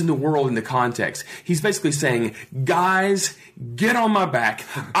sense in the world in the context. He's basically saying, guys, get on my back.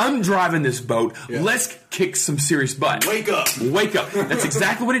 I'm driving this boat. Yeah. Let's kick some serious butt. Wake up. Wake up. That's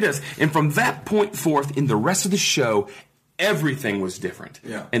exactly what he does. And from that point forth, in the rest of the show, everything was different.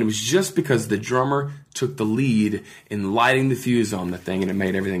 Yeah. And it was just because the drummer took the lead in lighting the fuse on the thing, and it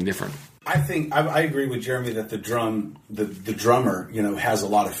made everything different. I think I agree with Jeremy that the drummer, has a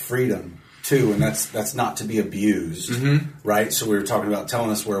lot of freedom too, and that's not to be abused, right? So we were talking about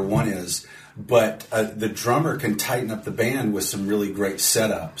telling us where one is, but the drummer can tighten up the band with some really great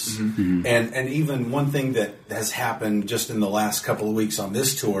setups, and even one thing that has happened just in the last couple of weeks on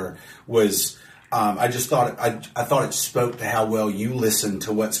this tour was. I just thought I thought it spoke to how well you listen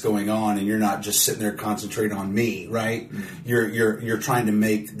to what's going on, and you're not just sitting there concentrating on me, right? You're trying to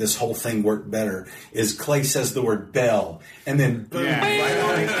make this whole thing work better. Is Clay says the word bell, and then boom, right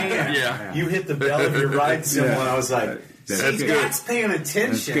on the hand, you hit the bell of your ride cymbal, and I was like, see, God's paying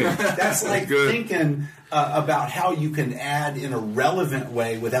attention. That's like thinking about how you can add in a relevant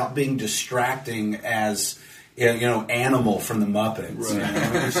way without being distracting as. Animal from the Muppets.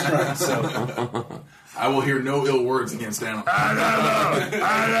 Right. So I will hear no ill words against Animal.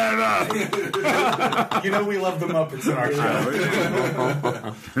 We love the Muppets in our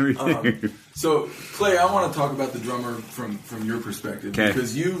show. So, Clay, I want to talk about the drummer from your perspective,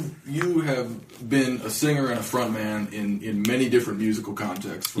 because you have been a singer and a frontman in many different musical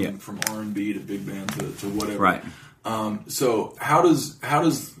contexts, from R&B to big band to whatever. Right. So how does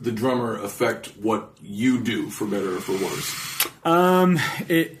the drummer affect what you do, for better or for worse?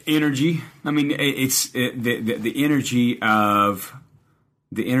 Energy. I mean, the energy of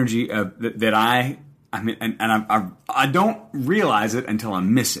that I mean, and I don't realize it until I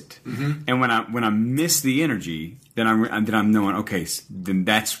miss it. And when I miss the energy, then I'm knowing, okay, then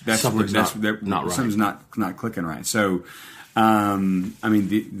that's something's not right. Something's not clicking right. So. I mean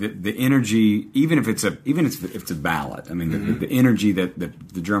the energy, even if it's a ballad. I mean the energy that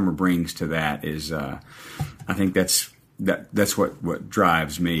the drummer brings to that is, I think that's what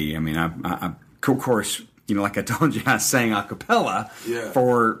drives me. I mean I of course, like I told you, I sang a cappella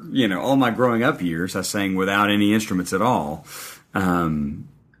for all my growing up years. I sang without any instruments at all,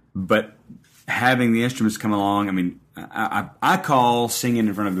 but having the instruments come along. I mean I call singing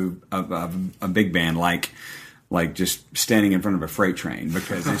in front of a big band like just standing in front of a freight train,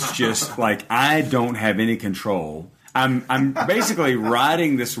 because it's just like I don't have any control. I'm basically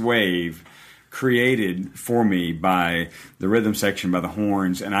riding this wave created for me by the rhythm section, by the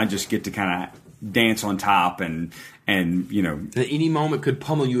horns, and I just get to kind of dance on top and at any moment could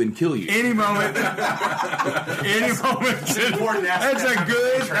pummel you and kill you. Any moment. Any moment. That's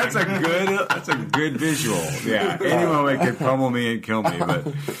a good visual. Yeah. Any moment could pummel me and kill me. But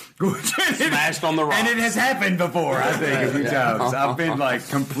smashed on the rocks. And it has happened before, I think, a few times. I've been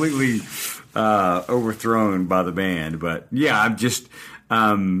completely overthrown by the band. But I'm just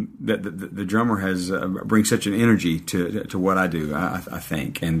the drummer brings such an energy to what I do. I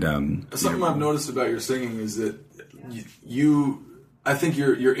think. And something I've noticed about your singing is that I think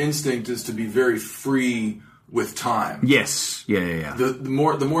your instinct is to be very free with time. Yes. Yeah. The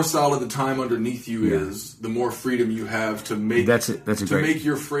more solid the time underneath you is, the more freedom you have to make make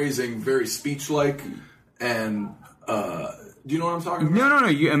your phrasing very speech-like. And do you know what I'm talking about? No.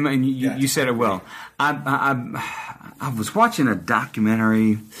 You said it well. I was watching a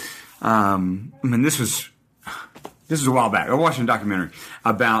documentary. This was this was a while back. I was watching a documentary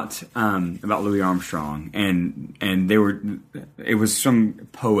about Louis Armstrong, and it was some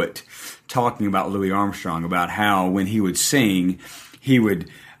poet talking about Louis Armstrong, about how when he would sing, he would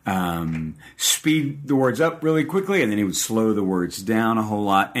speed the words up really quickly, and then he would slow the words down a whole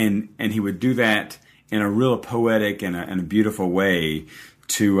lot, and he would do that in a real poetic and a beautiful way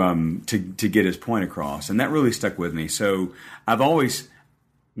to get his point across, and that really stuck with me. So I've always,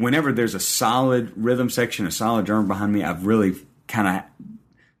 whenever there's a solid rhythm section, a solid drum behind me, I've really kind of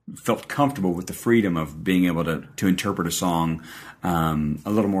felt comfortable with the freedom of being able to interpret a song a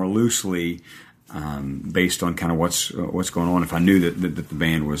little more loosely, based on kind of what's going on. If I knew that the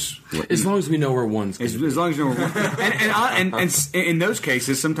band was, as long as we know where one's going to be. As long as you know where one, and in those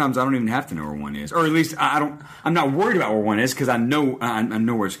cases, sometimes I don't even have to know where one is, or at least I'm not worried about where one is, because I know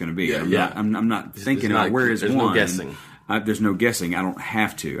where it's going to be. Yeah, I'm not thinking about where is one. There's no guessing. There's no guessing. I don't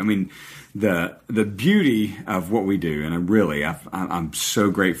have to. I mean, the beauty of what we do, and I'm so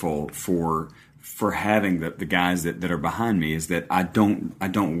grateful for having the guys that are behind me, is that I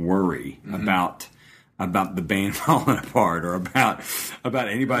don't worry about the band falling apart, or about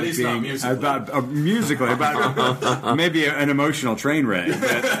anybody being musically about maybe an emotional train wreck.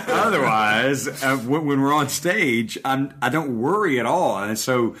 But otherwise, when we're on stage, I don't worry at all. And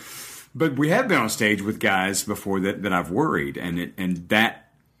so, but we have been on stage with guys before that I've worried, and that.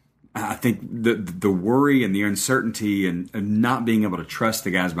 I think the worry and the uncertainty and not being able to trust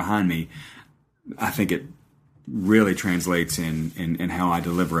the guys behind me, I think it really translates in how I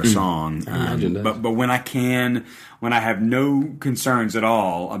deliver a song. But when I have no concerns at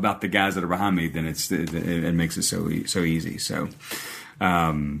all about the guys that are behind me, then it makes it so easy. So,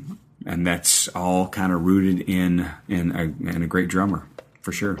 and that's all kind of rooted in a great drummer,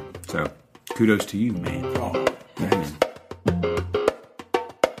 for sure. So kudos to you, man. Oh, man.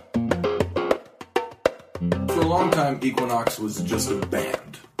 For a long time, Equinox was just a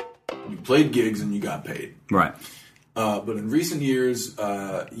band. You played gigs and you got paid. Right. But in recent years,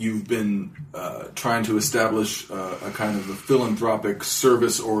 you've been trying to establish a kind of a philanthropic,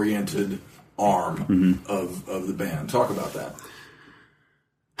 service-oriented arm of the band. Talk about that.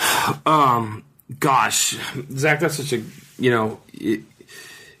 Gosh, Zach, that's such a,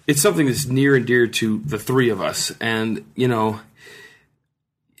 it's something that's near and dear to the three of us. And,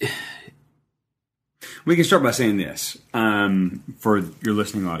 we can start by saying this for your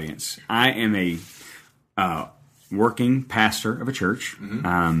listening audience. I am a working pastor of a church.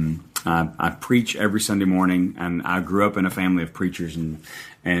 I preach every Sunday morning, and I grew up in a family of preachers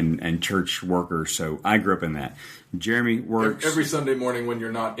and church workers, so I grew up in that. Jeremy works every Sunday morning when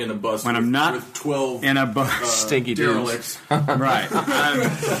you're not in a bus. When I'm not with 12 in a bus, stinky derelicts. Right.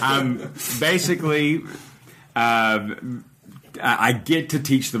 I'm basically. I get to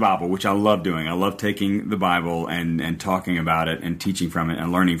teach the Bible, which I love doing. I love taking the Bible and talking about it and teaching from it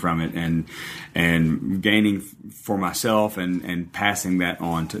and learning from it and gaining for myself and passing that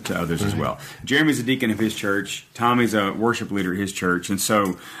on to others as well. Jeremy's a deacon of his church. Tommy's a worship leader at his church. And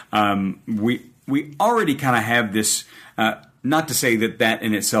so we already kind of have this, not to say that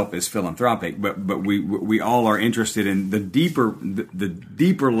in itself is philanthropic, but we all are interested in the deeper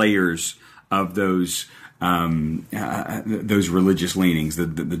layers of those religious leanings. The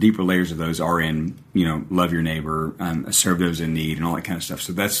deeper layers of those are in, love your neighbor, serve those in need, and all that kind of stuff.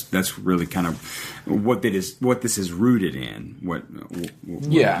 So that's really kind of what this is rooted in. We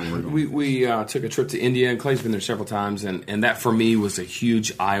took a trip to India, and Clay's been there several times, and that for me was a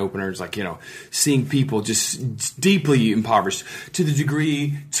huge eye opener. It's like, seeing people just deeply impoverished to the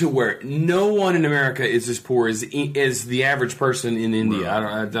degree to where no one in America is as poor as the average person in India.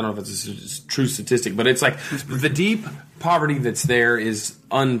 Right. I don't know if it's a true statistic, but it's like the deep poverty that's there is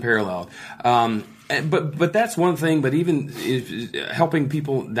unparalleled. But that's one thing. But even helping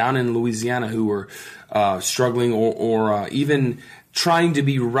people down in Louisiana who are struggling, or even trying to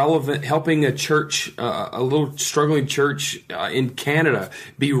be relevant, helping a church, a little struggling church in Canada,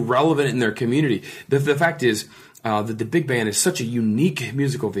 be relevant in their community. The fact is, that the big band is such a unique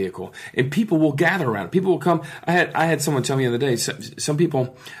musical vehicle, and people will gather around. People will come. I had someone tell me the other day. Some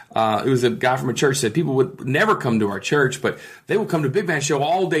people, it was a guy from a church, said people would never come to our church, but they will come to a big band show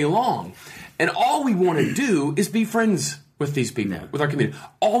all day long. And all we want to do is be friends with these people, with our community.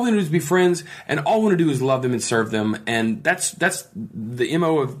 All we want to do is be friends, and all we want to do is love them and serve them. And that's the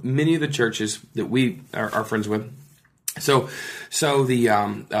MO of many of the churches that we are friends with. So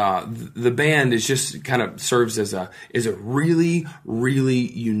the band is just kind of serves as a really, really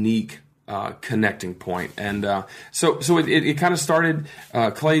unique connecting point. And so it kind of started.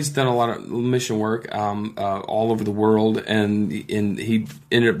 Clay's done a lot of mission work all over the world, and he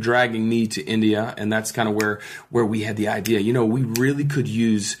ended up dragging me to India, and that's kind of where we had the idea. We really could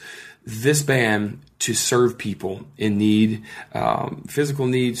use this band to serve people in need, physical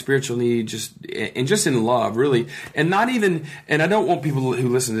need, spiritual need, just in love, really. And I don't want people who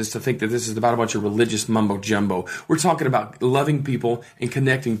listen to this to think that this is about a bunch of religious mumbo jumbo. We're talking about loving people and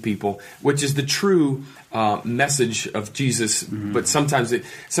connecting people, which is the true message of Jesus. Mm-hmm. But sometimes it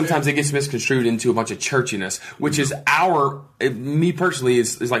gets misconstrued into a bunch of churchiness, which is me personally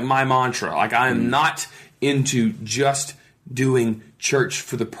is like my mantra. Like, I am not into just doing church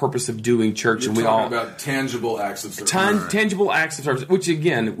for the purpose of doing church. You're talking about tangible acts of service. Tangible acts of service, which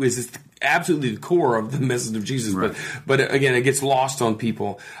again is absolutely the core of the message of Jesus. Right. But again, it gets lost on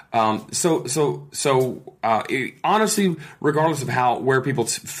people. Honestly, regardless of where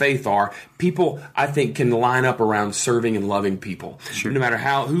people's faith are, people, I think, can line up around serving and loving people. Sure. No matter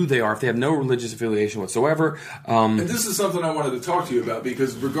who they are, if they have no religious affiliation whatsoever. And this is something I wanted to talk to you about,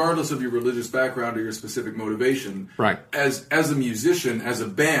 because regardless of your religious background or your specific motivation, right? As a musician, as a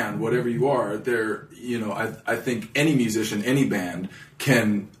band, whatever you are, I think any musician, any band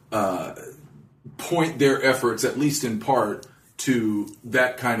can point their efforts, at least in part, to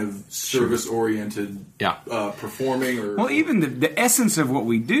that kind of service-oriented performing. Well, even the essence of what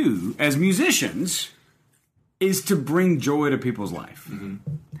we do as musicians is to bring joy to people's life. Mm-hmm.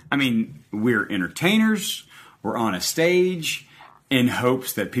 I mean, we're entertainers. We're on a stage in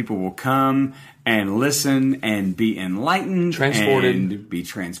hopes that people will come and listen and be enlightened, and be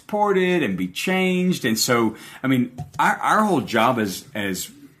transported and be changed. And so, I mean, our whole job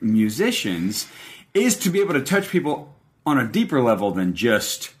as musicians is to be able to touch people on a deeper level than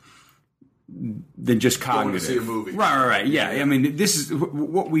just cognitive. Going to see a movie. Right. Yeah. I mean, this is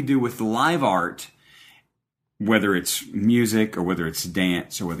what we do with live art, whether it's music or whether it's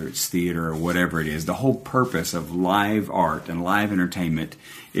dance or whether it's theater or whatever it is. The whole purpose of live art and live entertainment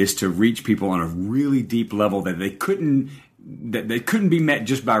is to reach people on a really deep level that they couldn't be met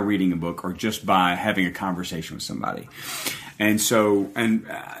just by reading a book or just by having a conversation with somebody. And so,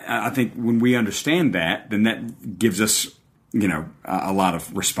 I think when we understand that, then that gives us, a lot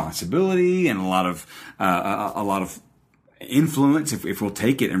of responsibility and a lot of influence if we'll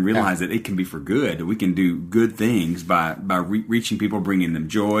take it and realize that it can be for good, that we can do good things by reaching people, bringing them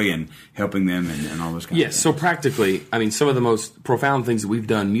joy and helping them and all those kinds of things. Yes, so practically, I mean, some of the most profound things that we've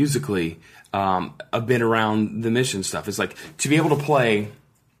done musically have been around the mission stuff. It's like to be able to play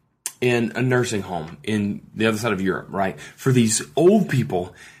in a nursing home in the other side of Europe, right? For these old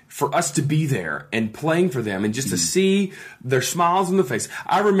people, for us to be there and playing for them and just to see their smiles on the face.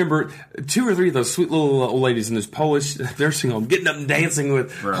 I remember 2 or 3 of those sweet little old ladies in this Polish nursing home getting up and dancing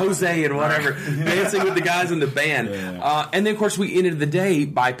with Jose and whatever, dancing with the guys in the band. Yeah. And then, of course, we ended the day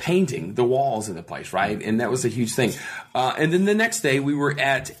by painting the walls in the place, right? And that was a huge thing. And then the next day, we were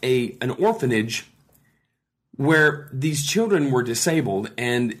at an orphanage where these children were disabled,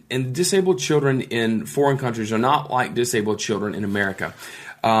 and disabled children in foreign countries are not like disabled children in America.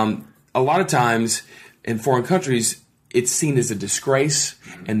 A lot of times in foreign countries, it's seen as a disgrace,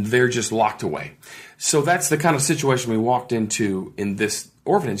 and they're just locked away. So that's the kind of situation we walked into in this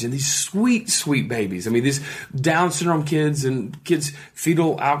orphanage, and these sweet, sweet babies. I mean, these Down syndrome kids and kids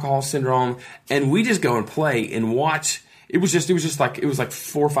fetal alcohol syndrome, and we just go and play and watch. It was like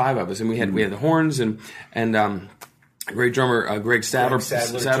 4 or 5 of us, and we had the horns and great drummer Greg Sadler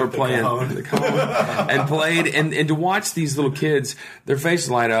playing the cajon and played, and to watch these little kids, their faces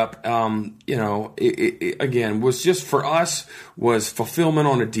light up. It again was just for us was fulfillment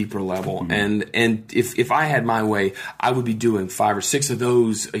on a deeper level, and if I had my way, I would be doing 5 or 6 of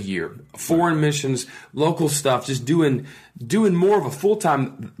those a year. Foreign missions, local stuff, just doing more of a full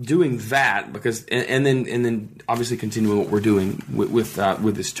time doing that, because and then obviously continuing what we're doing with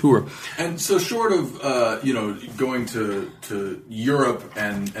this tour. And so, short of going to Europe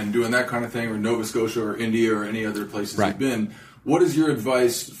and doing that kind of thing, or Nova Scotia or India or any other places you've been, what is your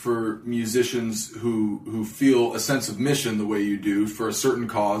advice for musicians who feel a sense of mission the way you do for a certain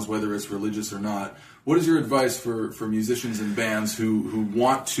cause, whether it's religious or not? What is your advice for musicians and bands who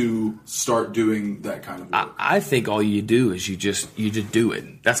want to start doing that kind of work? I think all you do is you just do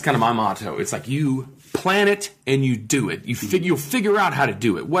it. That's kind of my motto. It's like you plan it and you do it. You'll figure out how to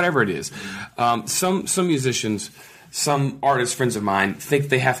do it, whatever it is. Some musicians some artist friends of mine think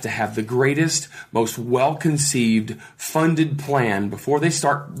they have to have the greatest, most well-conceived, funded plan before they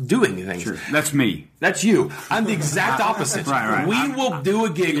start doing things. Sure. That's me. That's you. I'm the exact opposite. Right. We will do a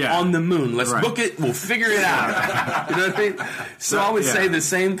gig on the moon. Let's Right. book it. We'll figure it out. You know what I mean? So I would say the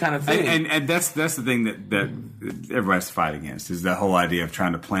same kind of thing. And that's the thing that everybody has to fight against is the whole idea of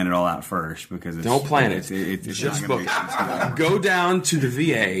trying to plan it all out first, because Don't plan it. It's Just not book gonna it. Go down to the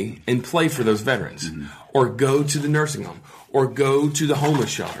VA and play for those veterans, or go to the nursing home, or go to the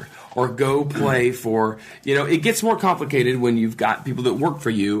homeless shelter, or go play for. It gets more complicated when you've got people that work for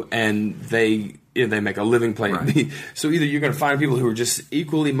you and they make a living playing. Right. So either you're going to find people who are just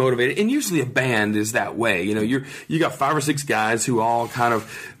equally motivated, and usually a band is that way. You got 5 or 6 guys who all kind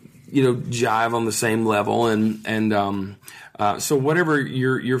of jive on the same level, and so whatever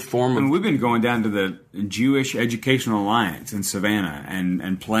your form of. I mean, we've been going down to the Jewish Educational Alliance in Savannah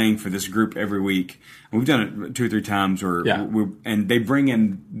and playing for this group every week. And we've done it 2 or 3 times, and they bring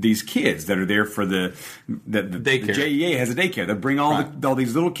in these kids that are there for the daycare. The JEA has a daycare. They bring all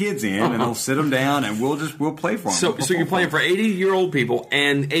these little kids in, and they'll sit them down, and we'll play for them. So you're playing for 80-year-old people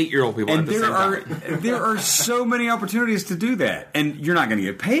and 8-year-old people and at the same time. There are so many opportunities to do that, and you're not going to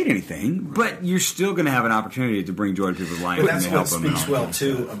get paid anything, but you're still going to have an opportunity to bring joy to people's lives. But that's what speaks well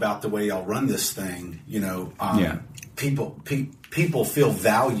too about the way y'all run this thing. People feel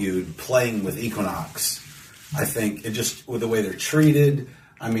valued playing with Equinox. I think it just with the way they're treated.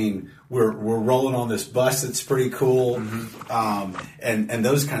 I mean, we're rolling on this bus that's pretty cool, and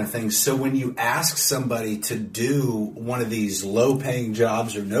those kind of things. So when you ask somebody to do one of these low-paying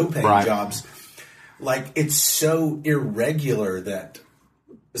jobs or no-paying jobs, like it's so irregular that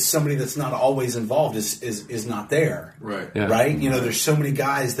somebody that's not always involved is not there. Right. Yeah. Right? There's so many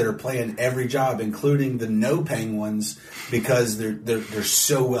guys that are playing every job, including the no-paying ones, because they're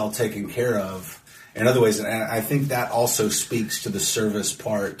so well taken care of in other ways. And I think that also speaks to the service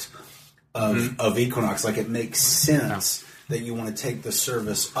part of Equinox. Like, it makes sense that you want to take the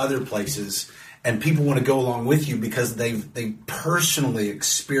service other places, and people want to go along with you because they personally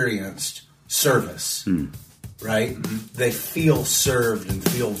experienced service. Right? They feel served and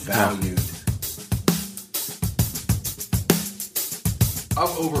feel valued.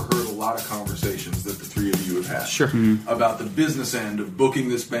 I've overheard a lot of conversations that the 3 of you have had. Sure. About the business end of booking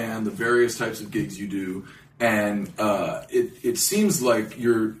this band, the various types of gigs you do, and it seems like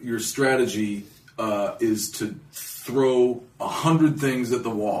your strategy is to throw 100 things at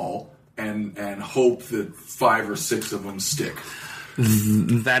the wall and hope that 5 or 6 of them stick.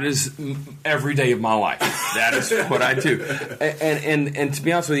 That is every day of my life. That is what I do. And to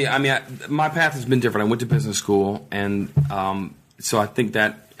be honest with you, I mean, my path has been different. I went to business school, and so I think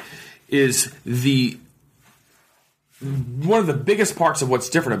that is one of the biggest parts of what's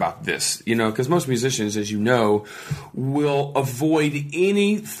different about this, because most musicians, as you know, will avoid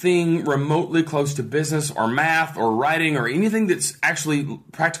anything remotely close to business or math or writing or anything that's actually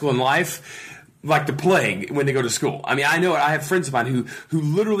practical in life, like the plague when they go to school. I mean, I know it. I have friends of mine who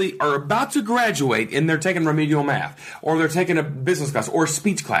literally are about to graduate and they're taking remedial math, or they're taking a business class or a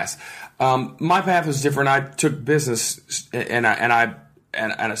speech class. My path is different. I took business,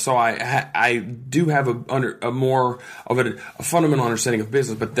 and so I do have a more of a fundamental understanding of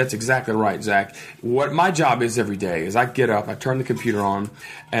business. But that's exactly right, Zach. What my job is every day is I get up, I turn the computer on,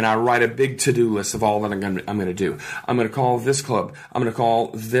 and I write a big to-do list of all that I'm going to do. I'm going to call this club. I'm going to call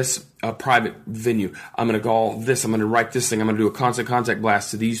this private venue. I'm going to call this. I'm going to write this thing. I'm going to do a constant contact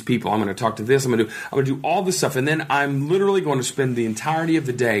blast to these people. I'm going to talk to this. I'm going to do all this stuff, and then I'm literally going to spend the entirety of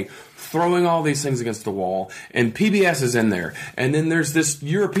the day throwing all these things against the wall, and PBS is in there, and then there's this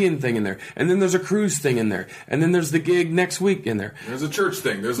European thing in there, and then there's a cruise thing in there, and then there's the gig next week in there. There's a church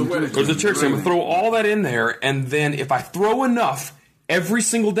thing. There's a wedding. There's a church thing. I'm going to throw all that in there, and then if I throw enough every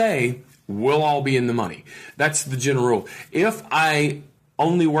single day, we'll all be in the money. That's the general rule. If I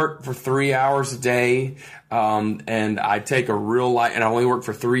only work for 3 hours a day, and I take a real light, and I only work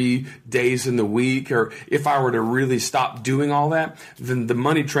for 3 days in the week, or if I were to really stop doing all that, then the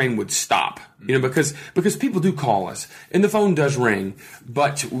money train would stop. Because people do call us, and the phone does ring.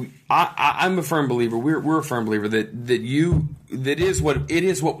 But I'm a firm believer. We're a firm believer that it is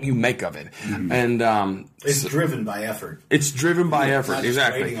what you make of it, and it's driven by effort. It's driven by effort, not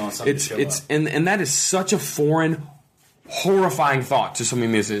exactly. It's and that is such a foreign, horrifying thought to so many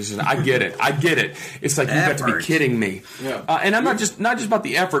musicians. I get it. It's like, you've got to be kidding me. Yeah. And I'm not just about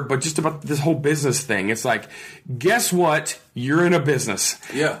the effort, but just about this whole business thing. It's like, guess what? You're in a business.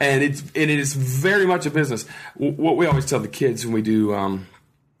 Yeah. And it is very much a business. What we always tell the kids when we do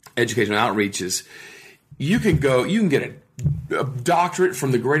educational outreach is, you can get a a doctorate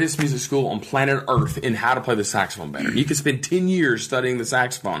from the greatest music school on planet Earth in how to play the saxophone better. You could spend 10 years studying the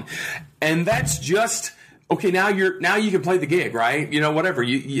saxophone, and that's just okay. Now you can play the gig, right? Whatever.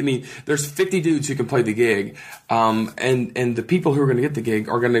 I mean, there's 50 dudes who can play the gig, and the people who are going to get the gig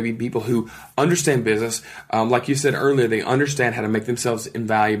are going to be people who understand business. Like you said earlier, they understand how to make themselves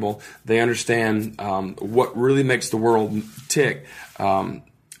invaluable. They understand what really makes the world tick.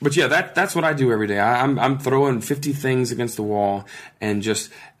 But yeah, that's what I do every day. I'm throwing 50 things against the wall and just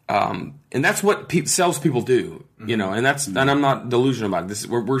and that's what salespeople do, and I'm not delusional about it. This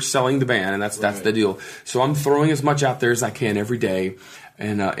we're selling the band, and that's the deal. So I'm throwing as much out there as I can every day,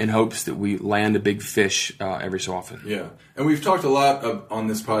 and in hopes that we land a big fish every so often. Yeah, and we've talked a lot on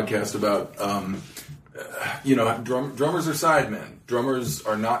this podcast about drummers are sidemen. Drummers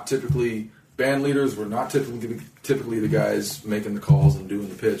are not typically band leaders. We're not typically the guys making the calls and doing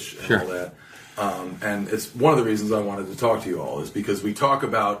the pitch and all that. And it's one of the reasons I wanted to talk to you all is because we talk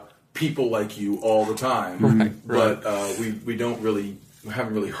about people like you all the time, but we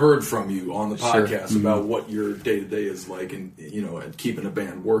haven't really heard from you on the podcast about what your day to day is like, and and keeping a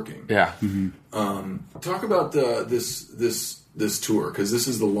band working. Yeah. Talk about this tour, because this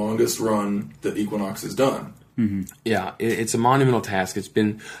is the longest run that Equinox has done. Mm-hmm. Yeah, it's a monumental task. It's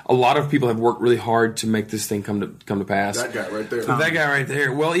been a lot of people have worked really hard to make this thing come to pass. That guy right there. That guy right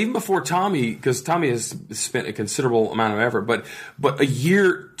there. Well, even before Tommy, because Tommy has spent a considerable amount of effort. But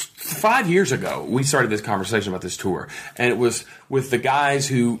 5 years ago, we started this conversation about this tour, and it was with the guys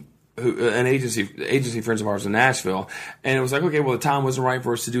who an agency friends of ours in Nashville, and it was like, okay, well, the time wasn't right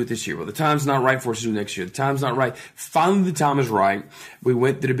for us to do it this year. Well, the time's not right for us to do it next year. The time's not right. Finally, the time is right. We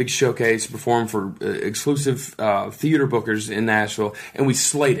went, did a big showcase, performed for exclusive theater bookers in Nashville, and we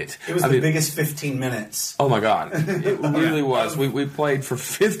slayed it. It was the biggest 15 minutes. Oh, my God. It really was. We played for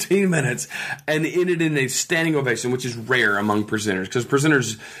 15 minutes and ended in a standing ovation, which is rare among presenters, because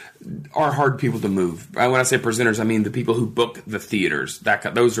presenters are hard people to move. When I say presenters, I mean the people who book the theaters.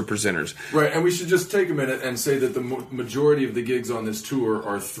 Those are presenters. Right, and we should just take a minute and say that the majority of the gigs on this tour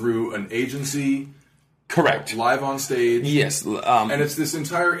are through an agency. Correct. Live on stage. Yes. And it's this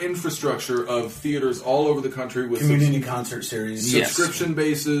entire infrastructure of theaters all over the country with community concert series. Subscription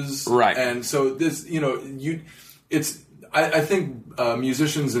bases. Right. And so this, I think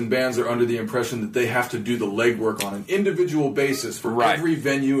musicians and bands are under the impression that they have to do the legwork on an individual basis for every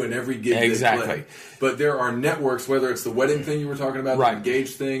venue and every gig they play. But there are networks, whether it's the wedding thing you were talking about, the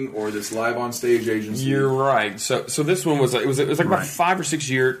Engaged thing, or this live on stage agency. You're right. So this one was like about 5 or 6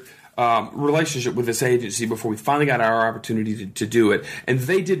 year relationship with this agency before we finally got our opportunity to do it, and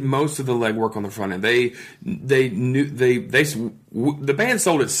they did most of the legwork on the front end. They knew the band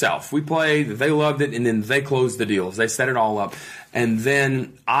sold itself. We played, they loved it, and then they closed the deals. They set it all up, and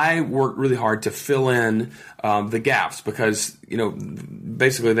then I worked really hard to fill in the gaps, because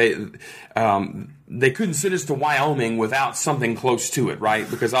basically they couldn't send us to Wyoming without something close to it,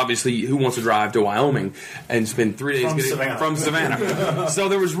 right? Because obviously, who wants to drive to Wyoming and spend 3 days from Savannah? So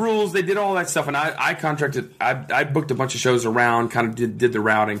there was rules. They did all that stuff, and I contracted. I booked a bunch of shows around, kind of did the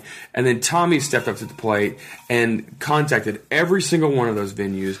routing, and then Tommy stepped up to the plate and contacted every single one of those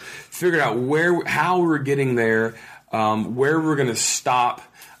venues, figured out how we were getting there, where we were going to stop.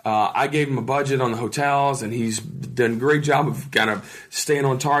 I gave him a budget on the hotels, and he's done a great job of kind of staying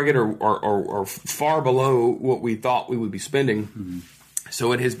on target or far below what we thought we would be spending. Mm-hmm.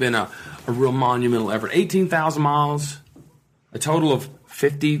 So it has been a real monumental effort. 18,000 miles, a total of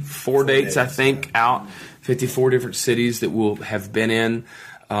 54 dates, I think, out, 54 different cities that we'll have been in.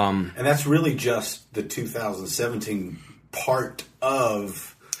 And that's really just the 2017 part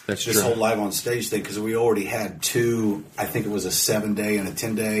of this whole live on stage thing, because we already had 2, I think it was a 7-day and a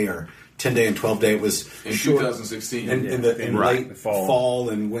 10-day, or 10-day and 12-day. It was in 2016. In late fall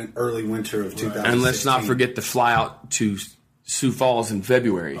and early winter of 2016. And let's not forget the fly out to Sioux Falls in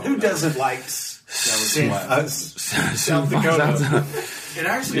February. Who doesn't like South Dakota? It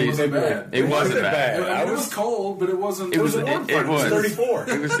actually wasn't bad. It wasn't bad. It was cold, but it wasn't. It was warm. It was 34.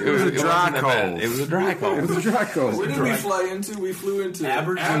 It was a dry cold. It was a dry cold. Where did we fly into? We flew into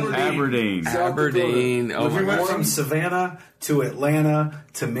Aberdeen. We went from Savannah to Atlanta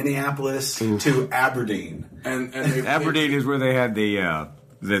to Minneapolis to Aberdeen. And Aberdeen is where they had the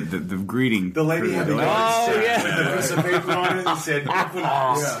the greeting. The lady had the with a piece of paper on it and said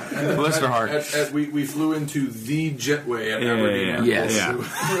Equinox. Bless her heart. We flew into the jetway at Aberdeen. Yes.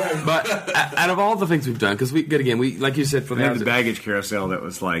 But out of all the things we've done, because we like you said, for They had the baggage carousel that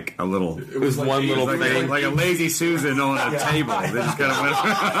was like a little. It was like one little thing, like a lazy Susan on a table. They just kind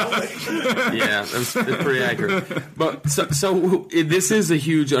of went. Yeah, it's pretty accurate. But so this is a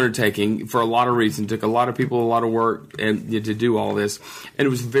huge undertaking for a lot of reasons. It took a lot of people, a lot of work, and to do all this, and it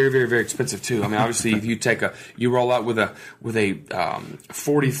was very, very, very expensive too. I mean, obviously, if you roll out with a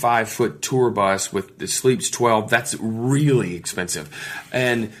 45-foot tour bus with the sleeps 12, that's really expensive.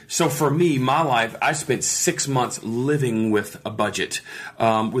 And so for me, my life, I spent 6 months living with a budget,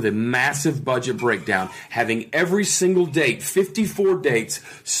 with a massive budget breakdown, having every single date, 54 dates,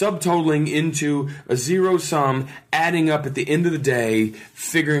 subtotaling into a zero sum, adding up at the end of the day,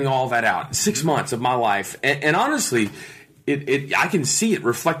 figuring all that out. 6 months of my life. And honestly, I can see it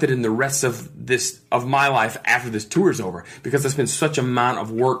reflected in the rest of my life after this tour is over, because I spent such amount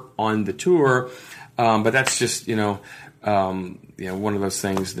of work on the tour. But that's just one of those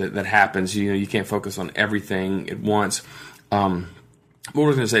things that happens. You can't focus on everything at once. What I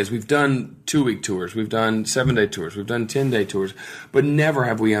was going to say is we've done 2-week tours, we've done 7-day tours, we've done 10-day tours, but never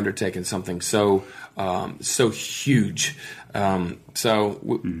have we undertaken something so huge. I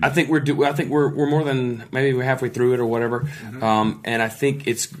think we're more than maybe we're halfway through it or whatever. And I think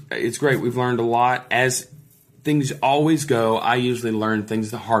it's great. We've learned a lot. As things always go, I usually learn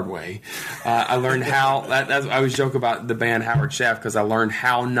things the hard way. I learned how. I always joke about the band Howard Shaft, because I learned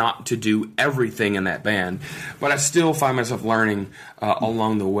how not to do everything in that band. But I still find myself learning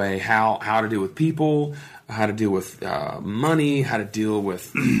along the way how to deal with people, how to deal with money, how to deal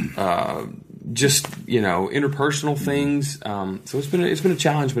with just interpersonal things. So it's been a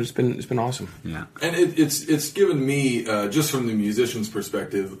challenge, but it's been awesome. Yeah, and it's given me just from the musician's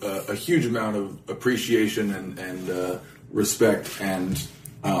perspective a huge amount of appreciation and respect and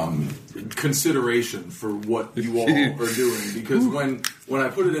consideration for what you all are doing, because when I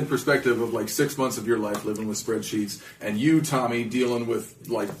put it in perspective of like 6 months of your life living with spreadsheets, and you, Tommy, dealing with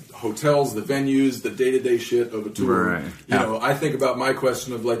like hotels, the venues, the day-to-day shit of a tour, right. I think about my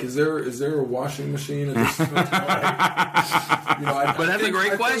question of like, is there a washing machine at this hotel? But that's a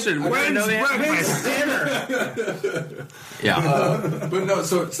great question. When's dinner? Yeah. But no,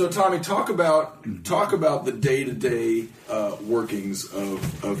 so Tommy, talk about the day-to-day workings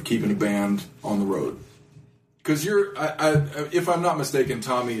of keeping a band on the road. Because if I'm not mistaken,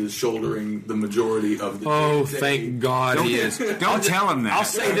 Tommy is shouldering the majority of the day-to-day. Thank God he is. Don't tell him that. I'll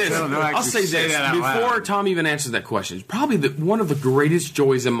say this. I'll say this. That Before Tommy even answers that question, probably one of the greatest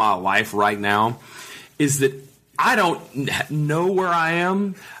joys in my life right now is that I don't know where I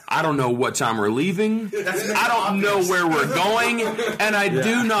am. I don't know what time we're leaving. I don't know where we're going, and I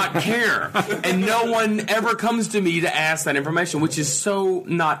do not care. And no one ever comes to me to ask that information, which is so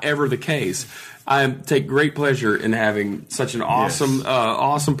not ever the case. I take great pleasure in having such an awesome,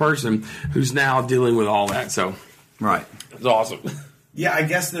 awesome person who's now dealing with all that. So, right, it's awesome. Yeah, I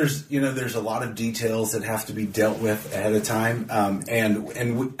guess there's a lot of details that have to be dealt with ahead of time,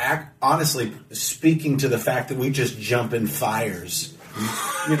 and we honestly, speaking to the fact that we just jump in fires,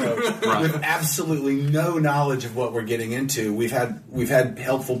 with absolutely no knowledge of what we're getting into. We've had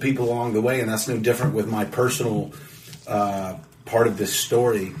helpful people along the way, and that's no different with my personal part of this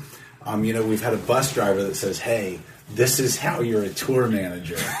story. We've had a bus driver that says, "Hey, this is how you're a tour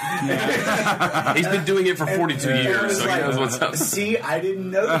manager." He's been doing it for 42 years, so he knows what's up. See, I didn't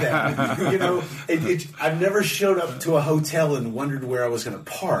know that. I've never showed up to a hotel and wondered where I was going to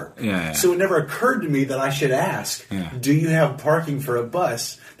park. Yeah. So it never occurred to me that I should ask, do you have parking for a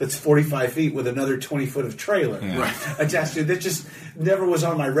bus that's 45 feet with another 20 foot of trailer attached to it? That just never was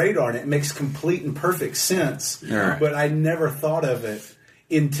on my radar, and it makes complete and perfect sense. Yeah. But I never thought of it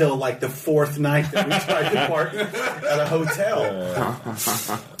until like the fourth night that we tried to park at a hotel.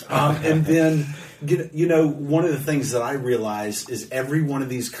 And then, one of the things that I realized is every one of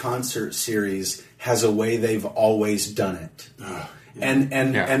these concert series has a way they've always done it. And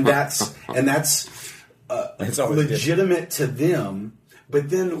that's legitimate to them. But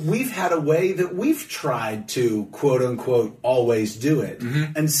then we've had a way that we've tried to, quote unquote, always do it.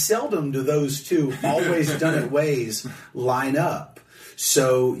 Mm-hmm. And seldom do those two always done it ways line up.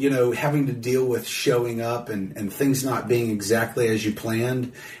 So, having to deal with showing up and things not being exactly as you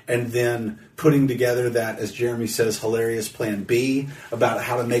planned, and then putting together that, as Jeremy says, hilarious plan B about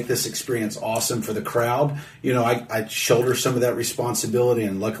how to make this experience awesome for the crowd. I shoulder some of that responsibility,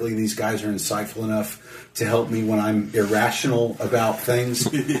 and luckily these guys are insightful enough to help me when I'm irrational about things.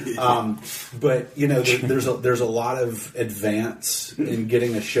 But there's a lot of advance in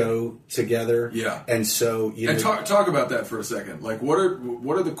getting a show together. Yeah, and so talk about that for a second. Like, what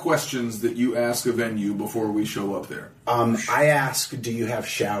are the questions that you ask a venue before we show up there? I ask, do you have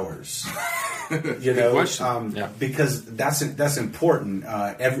showers? Because that's important.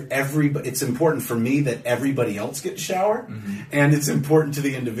 It's important for me that everybody else get to shower, and it's important to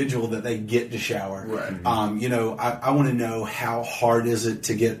the individual that they get to shower. Right. I want to know how hard is it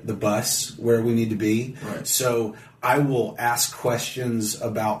to get the bus where we need to be. Right. So I will ask questions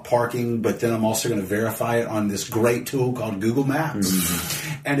about parking, but then I'm also going to verify it on this great tool called Google Maps.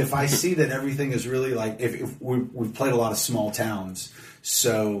 And if I see that everything is really like, if we've played a lot of small towns,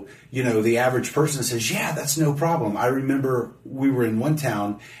 so, the average person says, yeah, that's no problem. I remember we were in one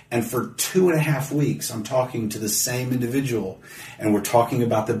town, and for 2.5 weeks, I'm talking to the same individual, and we're talking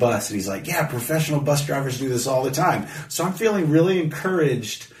about the bus, and he's like, yeah, professional bus drivers do this all the time. So I'm feeling really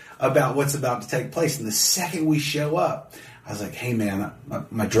encouraged about what's about to take place. And the second we show up, I was like, hey, man,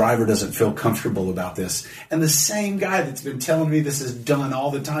 my driver doesn't feel comfortable about this. And the same guy that's been telling me this is done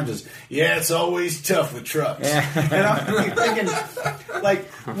all the time just, yeah, it's always tough with trucks. And I'm thinking, like,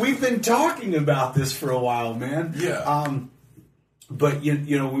 we've been talking about this for a while, man. Yeah. But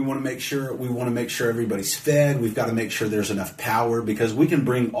we want to make sure everybody's fed. We've got to make sure there's enough power, because we can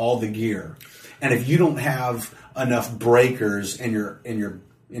bring all the gear, and if you don't have enough breakers in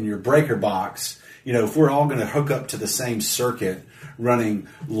your breaker box, if we're all going to hook up to the same circuit, running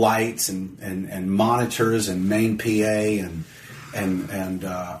lights and monitors and main PA and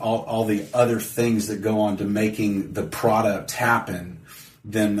all the other things that go on to making the product happen,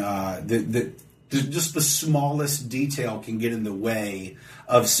 then just the smallest detail can get in the way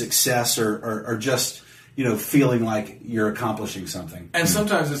of success or just feeling like you're accomplishing something. And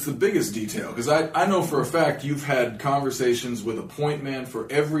sometimes it's the biggest detail, because I know for a fact you've had conversations with a point man for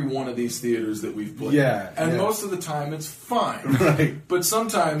every one of these theaters that we've played. Yeah. And most of the time it's fine. Right. But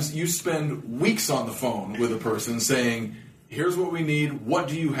sometimes you spend weeks on the phone with a person saying, here's what we need. What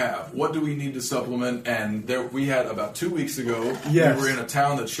do you have? What do we need to supplement? And we had about 2 weeks ago, yes, we were in a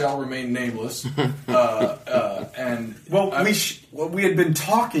town that shall remain nameless. We had been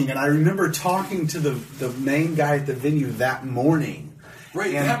talking, and I remember talking to the main guy at the venue that morning.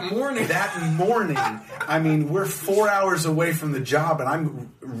 Right, and that morning, I mean, we're 4 hours away from the job, and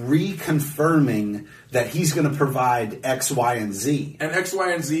I'm reconfirming that he's going to provide X, Y, and Z. And X,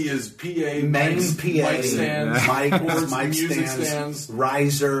 Y, and Z is PA, main mics, PA, mic stands, mic music stands,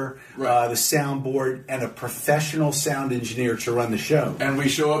 riser, right, the soundboard, and a professional sound engineer to run the show. And we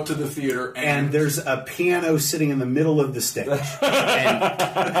show up to the theater, and there's a piano sitting in the middle of the stage. Oh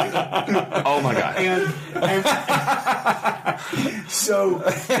my God! And so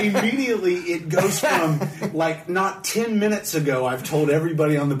immediately it goes from, like, not 10 minutes ago, I've told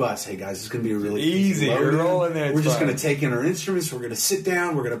everybody on the bus, hey guys, it's going to be a really easy load. We're just going to take in our instruments, we're going to sit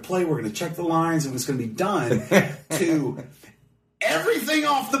down, we're going to play, we're going to check the lines, and it's going to be done, to everything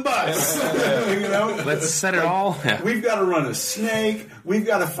off the bus. Let's set it all. Yeah. We've got to run a snake. We've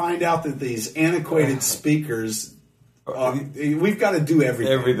got to find out that these antiquated speakers, we've got to do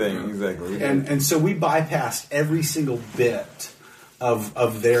everything. Everything, exactly. And so we bypassed every single bit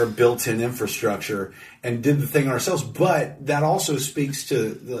of their built-in infrastructure and did the thing ourselves. But that also speaks to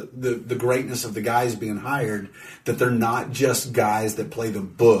the greatness of the guys being hired, that they're not just guys that play the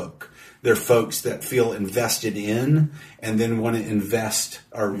book. They're folks that feel invested in and then want to invest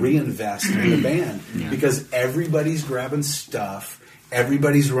or reinvest in the band. Yeah. Because everybody's grabbing stuff.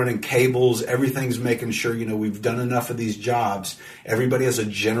 Everybody's running cables. Everything's making sure, we've done enough of these jobs. Everybody has a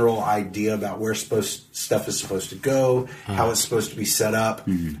general idea about where stuff is supposed to go, how it's supposed to be set up.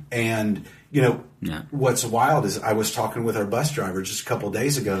 Mm-hmm. And, what's wild is I was talking with our bus driver just a couple of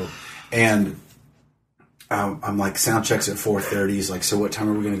days ago, and I'm like, sound check's at 4:30. He's like, so what time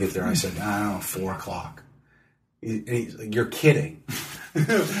are we going to get there? I said, I don't know, 4 o'clock. And he's like, you're kidding.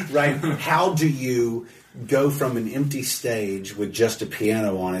 Right? How do you go from an empty stage with just a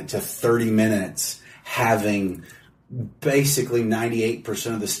piano on it to 30 minutes having basically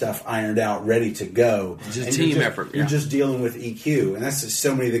 98% of the stuff ironed out, ready to go? It's a team effort. You're just dealing with EQ. And that's just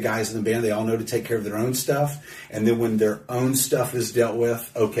so many of the guys in the band, they all know to take care of their own stuff. And then when their own stuff is dealt with,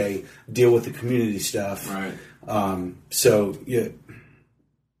 okay, deal with the community stuff. Right.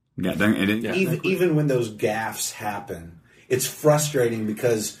 Even when those gaffes happen, it's frustrating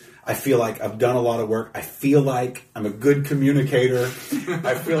because I feel like I've done a lot of work. I feel like I'm a good communicator.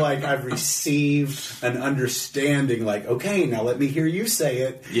 I feel like I've received an understanding, like, okay, now let me hear you say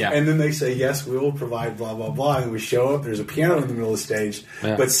it. Yeah. And then they say, yes, we will provide blah, blah, blah. And we show up, there's a piano in the middle of the stage.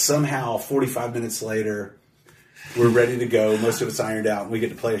 Yeah. But somehow, 45 minutes later, we're ready to go. Most of it's ironed out, and we get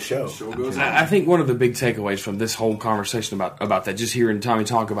to play a show. Show goes on. I think one of the big takeaways from this whole conversation about that, just hearing Tommy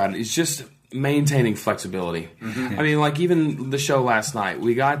talk about it, is just maintaining flexibility. Mm-hmm. I mean, like even the show last night,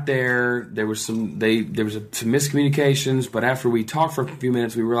 we got there. There was some miscommunications, but after we talked for a few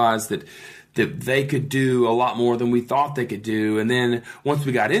minutes, we realized that they could do a lot more than we thought they could do. And then once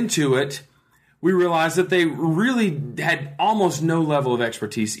we got into it, we realized that they really had almost no level of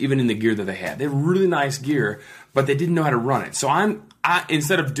expertise, even in the gear that they had. They had really nice gear, but they didn't know how to run it. So I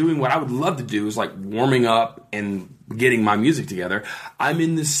instead of doing what I would love to do, is like warming up and getting my music together, I'm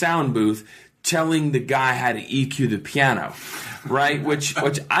in the sound booth telling the guy how to EQ the piano, right? which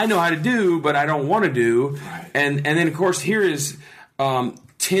I know how to do, but I don't want to do. Right. And then of course here is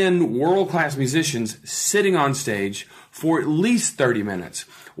 10 world-class musicians sitting on stage for at least 30 minutes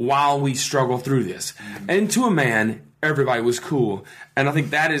while we struggle through this. Mm-hmm. And to a man, everybody was cool. And I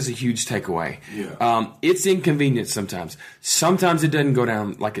think that is a huge takeaway. Yeah. It's inconvenient sometimes. Sometimes it doesn't go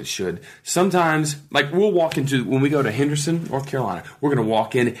down like it should. Sometimes, like we'll walk into, when we go to Henderson, North Carolina, we're going to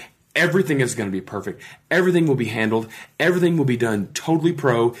walk in, everything is going to be perfect. Everything will be handled. Everything will be done totally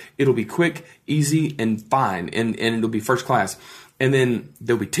pro. It'll be quick, easy, and fine. And it'll be first class. And then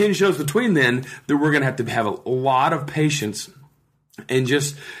there'll be 10 shows between then that we're going to have a lot of patience and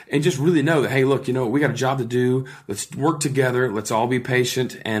just really know that, hey, look, we got a job to do. Let's work together. Let's all be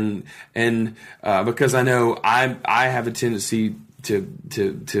patient. And because I know I have a tendency to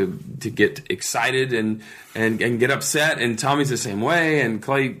get excited and get upset, and Tommy's the same way, and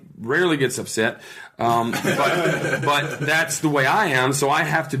Clay rarely gets upset. But that's the way I am, so I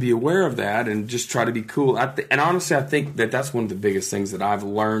have to be aware of that and just try to be cool. And honestly, I think that's one of the biggest things that I've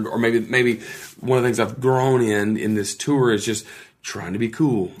learned, or maybe one of the things I've grown in this tour, is just trying to be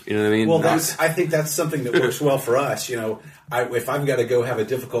cool. You know what I mean? Well, I think that's something that works well for us. If I've got to go have a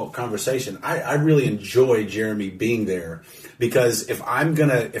difficult conversation, I really enjoy Jeremy being there, because if I'm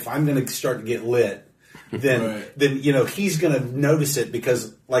gonna start to get lit, then he's gonna notice it,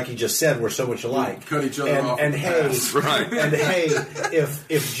 because like you just said, we're so much alike. Cut each other off. And hey, right. And hey,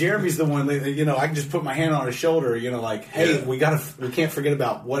 if Jeremy's the one, I can just put my hand on his shoulder, like, hey, we can't forget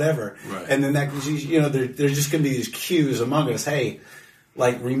about whatever. Right. And then there's just gonna be these cues among us. Hey,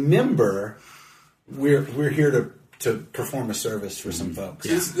 like, remember, we're here to perform a service for some folks.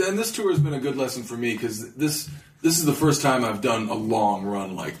 And this tour has been a good lesson for me, because this is the first time I've done a long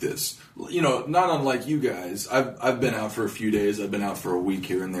run like this. Not unlike you guys. I've been out for a few days. I've been out for a week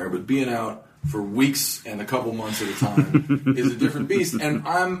here and there. But being out for weeks and a couple months at a time is a different beast. And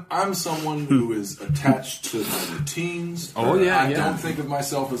I'm someone who is attached to my routines. Oh yeah. I don't think of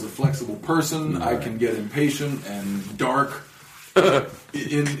myself as a flexible person. Right. I can get impatient and dark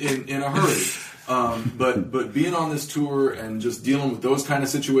in a hurry. But being on this tour and just dealing with those kind of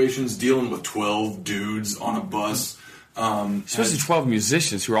situations, dealing with 12 dudes on a bus, especially 12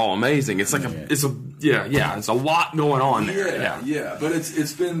 musicians who are all amazing. It's like it's a lot going on there. Yeah. But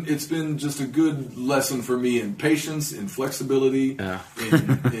it's been just a good lesson for me in patience, in flexibility,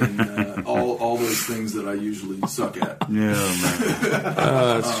 in all those things that I usually suck at. Yeah, man.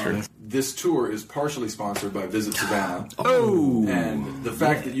 That's true. This tour is partially sponsored by Visit Savannah. Oh, and the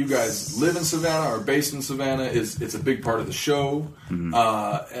fact that you guys live in Savannah or based in Savannah it's a big part of the show.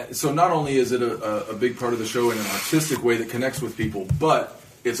 Mm-hmm. So not only is it a big part of the show in an artistic way that connects with people, but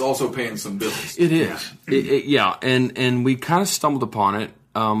it's also paying some bills. It is. And we kind of stumbled upon it.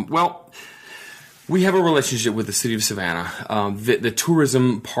 We have a relationship with the city of Savannah. The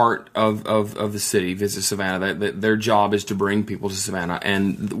tourism part of the city, Visit Savannah, their job is to bring people to Savannah.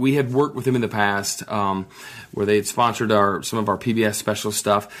 And we had worked with them in the past where they had sponsored some of our PBS special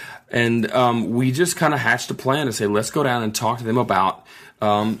stuff. And we just kind of hatched a plan to say, let's go down and talk to them about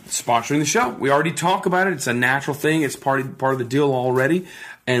sponsoring the show. We already talk about it. It's a natural thing. It's part of the deal already.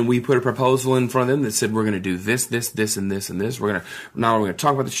 And we put a proposal in front of them that said, we're going to do this, and this, and this. We're going to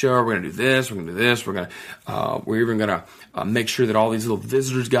talk about the show. We're going to do this. We're going to do this. We're even going to make sure that all these little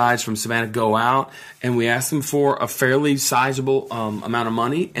visitors guides from Savannah go out. And we asked them for a fairly sizable amount of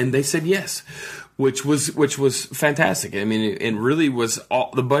money, and they said yes, which was fantastic. I mean, it really was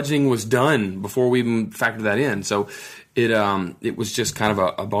the budgeting was done before we even factored that in. So it was just kind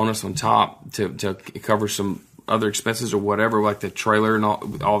of a bonus on top to cover some other expenses or whatever, like the trailer and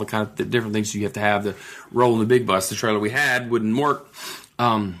all the kind of the different things you have to roll in the big bus. The trailer we had wouldn't work.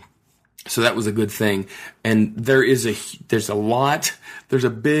 So that was a good thing. And there's a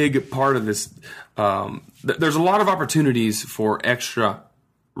big part of this. There's a lot of opportunities for extra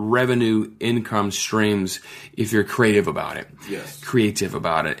revenue income streams if you're creative about it. Yes. Creative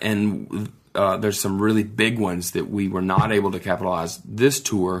about it. And there's some really big ones that we were not able to capitalize this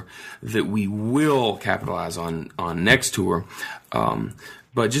tour that we will capitalize on next tour.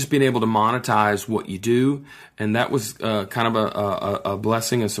 But just being able to monetize what you do, and that was kind of a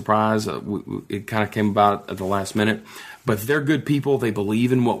blessing, a surprise. It kind of came about at the last minute. But they're good people. They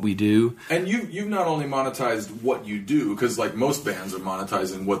believe in what we do. And you've not only monetized what you do, because like most bands are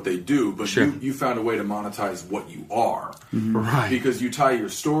monetizing what they do, but Sure. you found a way to monetize what you are. Right. Because you tie your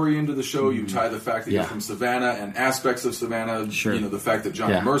story into the show, you tie the fact that Yeah. you're from Savannah and aspects of Savannah, Sure. the fact that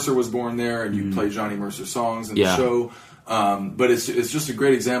Johnny Yeah. Mercer was born there, and you play Johnny Mercer songs in Yeah. the show. But it's just a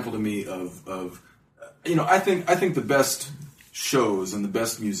great example to me of I think the best shows and the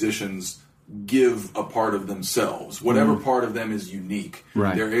best musicians give a part of themselves. Whatever part of them is unique,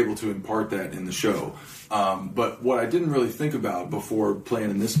 Right. they're able to impart that in the show. But what I didn't really think about before playing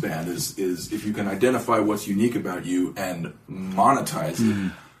in this band is if you can identify what's unique about you and monetize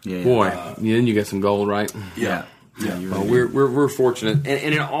it. Yeah. Boy, then you get some gold, right? Yeah. Yeah, you're Well, right. we're fortunate,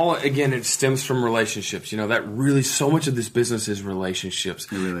 and it all again it stems from relationships. That really so much of this business is relationships,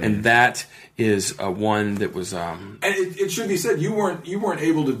 really and is. that is one that was. And it should be said, you weren't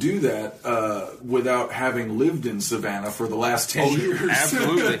able to do that without having lived in Savannah for the last 10 years.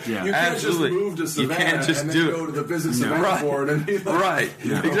 Absolutely, Yeah. You can't absolutely. just move to You Savannah can't just and then do it. go to the Visit Savannah Right. board and be like, Right,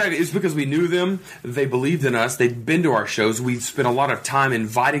 exactly. It's because we knew them. They believed in us. They'd been to our shows. We spent a lot of time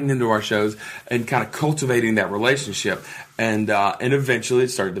inviting them to our shows and kind of cultivating that relationship. And eventually it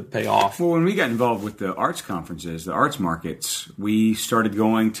started to pay off. Well, when we got involved with the arts conferences, the arts markets, we started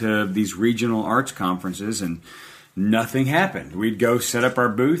going to these regional arts conferences, and nothing happened. We'd go set up our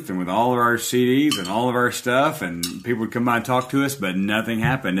booth and with all of our CDs and all of our stuff, and people would come by and talk to us, but nothing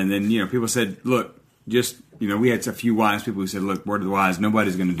happened. And then, people said, look, we had a few wise people who said, look, word of the wise,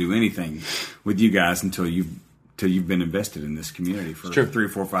 nobody's going to do anything with you guys until you've been invested in this community for 3 or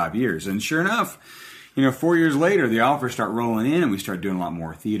 4 or 5 years. And sure enough, 4 years later, the offers start rolling in, and we start doing a lot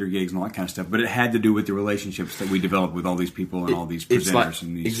more theater gigs and all that kind of stuff. But it had to do with the relationships that we developed with all these people and all these presenters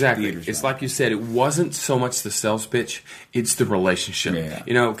and these exactly. theaters. It's like you said, it wasn't so much the sales pitch; it's the relationship. Yeah.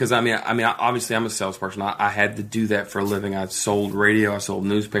 Because obviously, I'm a salesperson. I had to do that for a living. I sold radio, I sold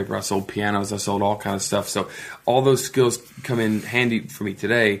newspaper, I sold pianos, I sold all kind of stuff. So all those skills come in handy for me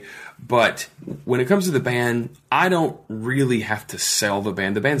today. But when it comes to the band, I don't really have to sell the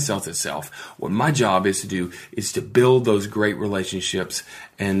band. The band sells itself. What my job is to do is to build those great relationships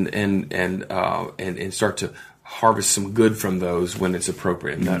and start to harvest some good from those when it's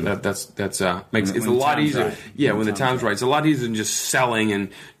appropriate. And that's makes it's a lot easier. Right. Yeah, when the time's right. It's a lot easier than just selling and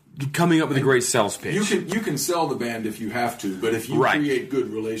coming up with a great sales pitch. You can sell the band if you have to, but if you Right. create good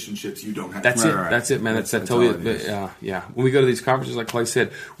relationships, you don't have That's to. it. Right. That's it, man. That's That's totally all it is. yeah. When we go to these conferences, like Clay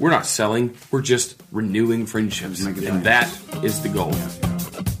said, we're not selling. We're just renewing friendships, Just make it and better. that is the goal.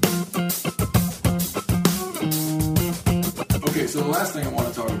 Okay, so the last thing I want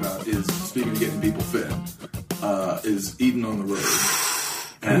to talk about is, speaking of getting people fed, is eating on the road.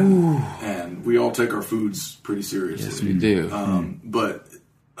 And we all take our foods pretty seriously. Yes, we do. But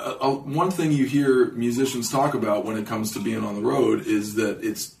one thing you hear musicians talk about when it comes to being on the road is that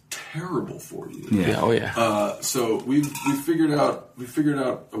it's terrible for you. Yeah. Oh yeah. So we figured out a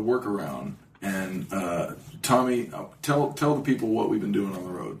workaround. And Tommy, tell the people what we've been doing on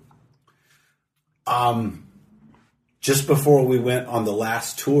the road. Just before we went on the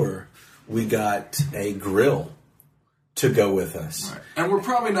last tour, we got a grill to go with us. Right. And we're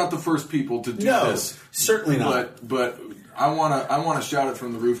probably not the first people to do No, this. certainly not. But I want to shout it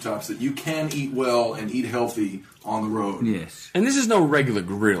from the rooftops that you can eat well and eat healthy on the road. Yes. And this is no regular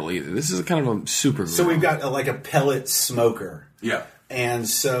grill either. This is kind of a super grill. So we've got like a pellet smoker. Yeah. And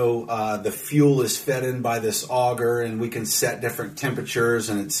so the fuel is fed in by this auger, and we can set different temperatures,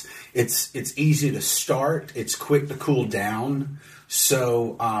 and it's easy to start. It's quick to cool down.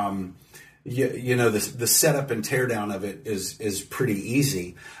 So the setup and teardown of it is pretty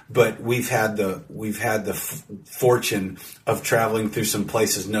easy. But we've had the fortune of traveling through some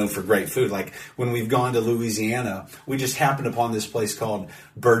places known for great food. Like when we've gone to Louisiana, we just happened upon this place called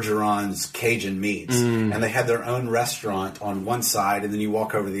Bergeron's Cajun Meats, and they had their own restaurant on one side, and then you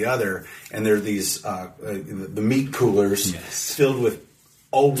walk over the other, and there are these the meat coolers filled with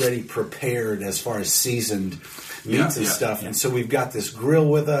already prepared, as far as seasoned meats and stuff. And so we've got this grill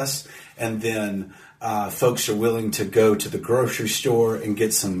with us, and then folks are willing to go to the grocery store and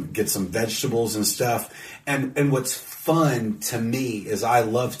get some vegetables and stuff. And what's fun to me is I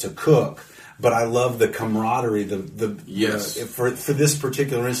love to cook, but I love the camaraderie, for this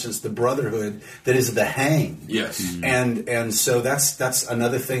particular instance, the brotherhood that is the hang. Yes. And so that's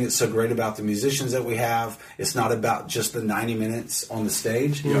another thing that's so great about the musicians that we have. It's not about just the 90 minutes on the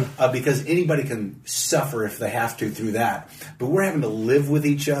stage, because anybody can suffer if they have to through that. But we're having to live with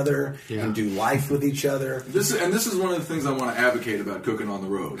each other and do life with each other. This is one of the things I want to advocate about cooking on the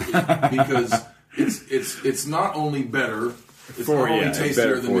road, because it's not only better. It's not only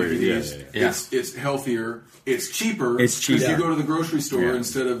tastier than making these. It's healthier. It's cheaper. Because you go to the grocery store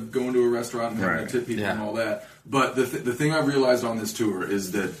instead of going to a restaurant and having to tip people and all that. But the thing I've realized on this tour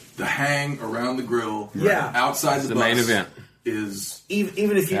is that the hang around the grill outside the bus main event is...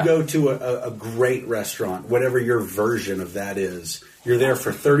 Even if you go to a great restaurant, whatever your version of that is, you're there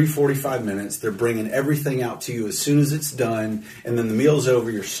for 30, 45 minutes. They're bringing everything out to you as soon as it's done, and then the meal's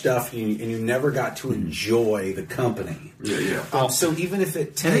over, you're stuffed, and you never got to enjoy the company. So even if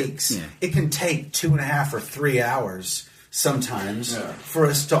it takes, it can take 2.5 or 3 hours sometimes for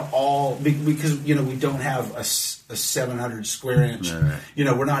us to all, because we don't have a 700 square inch.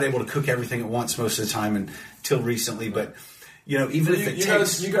 We're not able to cook everything at once most of the time until recently, but. Even if it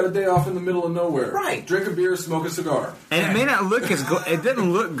takes... You got a day off in the middle of nowhere. Right. Drink a beer, smoke a cigar. And it may not look it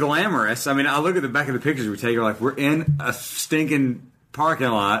doesn't look glamorous. I mean, I look at the back of the pictures we take, like we're in a stinking parking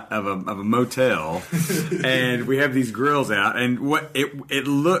lot of a motel, and we have these grills out, and what it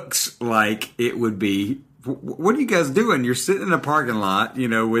looks like it would be. What are you guys doing? You're sitting in a parking lot,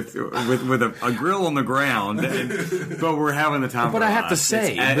 with a grill on the ground, but we're having the time. But I have to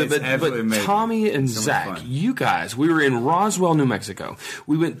say, but Tommy and Zach, you guys, we were in Roswell, New Mexico.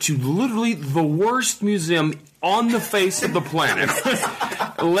 We went to literally the worst museum on the face of the planet.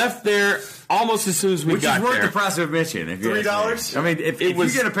 Left there almost as soon as we got there. Which is worth the price of admission. $3? I mean, if you're going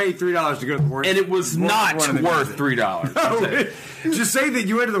to pay $3 to go to the worst... And it was not worth $3. No, just say that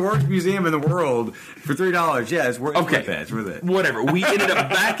you went to the worst museum in the world for $3. Yeah, it's worth that. It's worth it. Whatever. We ended up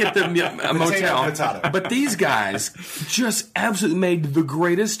back at the motel. But these guys just absolutely made the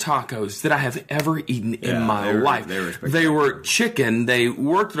greatest tacos that I have ever eaten in my life. They were chicken. They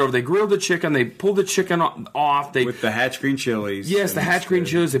worked it over. They grilled the chicken. They pulled the chicken off. With the hatch green chilies. Yes, the hatch green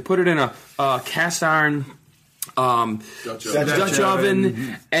chilies. They put it in a cast iron Dutch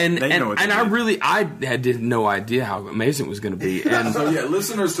oven, and I had no idea how amazing it was going to be. And so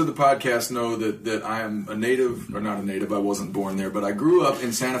listeners to the podcast know that I am a native, or not a native. I wasn't born there, but I grew up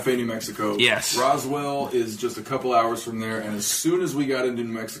in Santa Fe, New Mexico. Yes, Roswell is just a couple hours from there, and as soon as we got into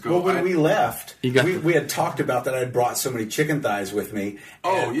New Mexico, when we left, we had talked about that. I had brought so many chicken thighs with me.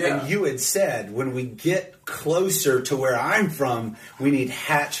 And you had said when we get closer to where I'm from, we need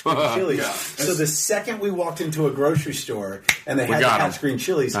hatch green chilies. So the second we walked into a grocery store and they had the hatch green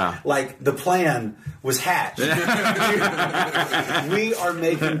chilies, like the plan was hatched. We are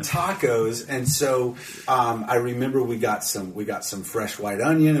making tacos, and so I remember we got some fresh white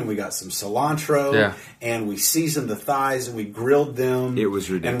onion and we got some cilantro, and we seasoned the thighs and we grilled them. It was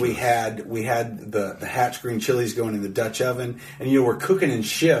ridiculous. And we had the hatch green chilies going in the Dutch oven, and we're cooking in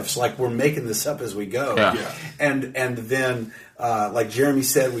shifts, like we're making this up as we go. And then, like Jeremy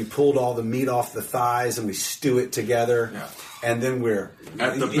said, we pulled all the meat off the thighs and we stew it together. And then we're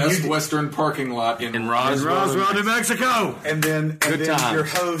at the Best Western parking lot in Roswell, New Mexico. And then your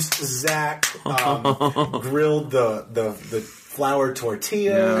host Zach grilled the flour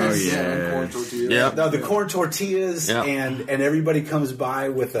tortillas. Corn tortillas. The corn tortillas, and everybody comes by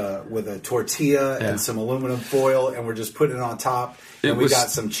with a tortilla and some aluminum foil, and we're just putting it on top. And we got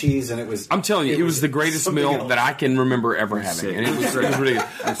some cheese, and it was... I'm telling you, it was the greatest meal that I can remember ever having. And it was really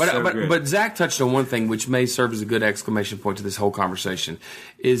good. But Zach touched on one thing, which may serve as a good exclamation point to this whole conversation,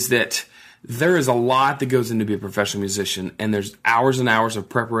 is that there is a lot that goes into being a professional musician, and there's hours and hours of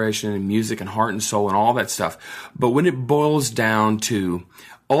preparation and music and heart and soul and all that stuff. But when it boils down to,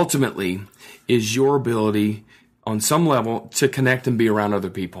 ultimately, is your ability on some level to connect and be around other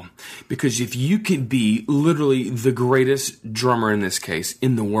people. Because if you could be literally the greatest drummer in this case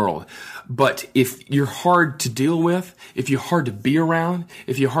in the world, but if you're hard to deal with, if you're hard to be around,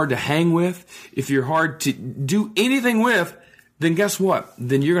 if you're hard to hang with, if you're hard to do anything with, then guess what?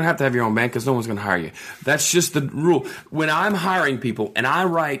 Then you're going to have your own band because no one's going to hire you. That's just the rule. When I'm hiring people, and I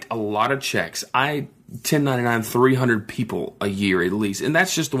write a lot of checks, I 1099 300 people a year at least, and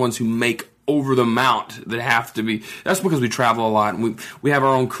that's just the ones who make over the amount that have to be. That's because we travel a lot and we have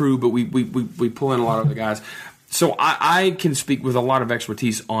our own crew, but we pull in a lot of the guys. So I can speak with a lot of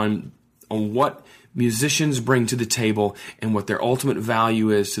expertise on what musicians bring to the table and what their ultimate value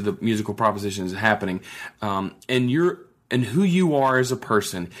is to the musical propositions happening. And who you are as a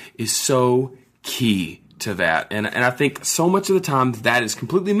person is so key to that. And I think so much of the time that is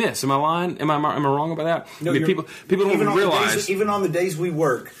completely missed. Am I lying? Am I wrong about that? No, I mean, people don't even realize. Even on the days we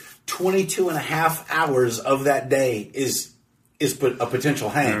work, 22 and a half hours of that day is a potential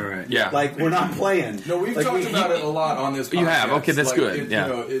hang. Right. Yeah. Like, we're not playing. No, we've talked about it a lot on this podcast. You have? Okay, that's good. Yeah.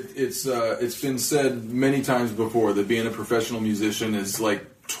 You know, it's been said many times before that being a professional musician is like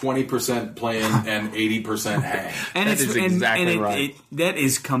 20% playing and 80% hang. And That is exactly right. That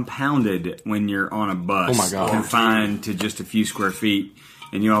is compounded when you're on a bus. Oh, my God. Confined to just a few square feet,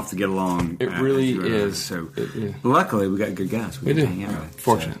 and you all have to get along. It really as you are. is. So, Yeah. luckily, we got good guys. We can do. hang out with.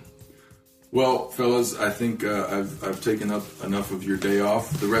 Fortunate. Well, fellas, I think I've taken up enough of your day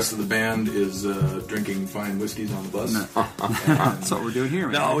off. The rest of the band is drinking fine whiskeys on the bus. That's what we're doing here.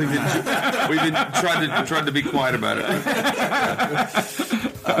 Man. No, we've been trying to be quiet about it.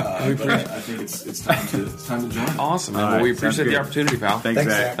 But I think it's time to join. Awesome, man. All Well, right, we sounds appreciate the good. opportunity, pal. Thanks,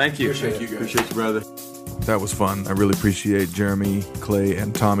 Zach. Thank you. Thank you, guys. Appreciate you, brother. That was fun. I really appreciate Jeremy, Clay,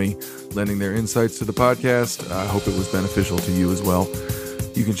 and Tommy lending their insights to the podcast. I hope it was beneficial to you as well.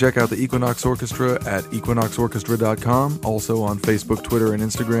 You can check out the Equinox Orchestra at equinoxorchestra.com, also on Facebook, Twitter, and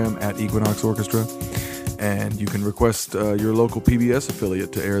Instagram at Equinox Orchestra. And you can request your local PBS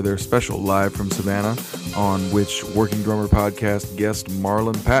affiliate to air their special Live from Savannah, on which Working Drummer podcast guest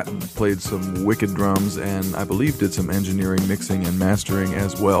Marlon Patton played some wicked drums and I believe did some engineering, mixing, and mastering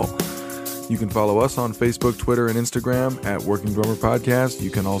as well. You can follow us on Facebook, Twitter, and Instagram at Working Drummer Podcast. You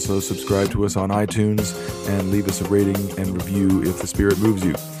can also subscribe to us on iTunes and leave us a rating and review if the spirit moves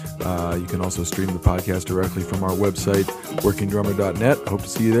you. You can also stream the podcast directly from our website, workingdrummer.net. Hope to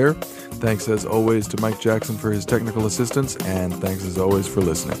see you there. Thanks as always to Mike Jackson for his technical assistance, and thanks as always for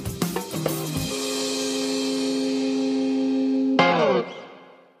listening.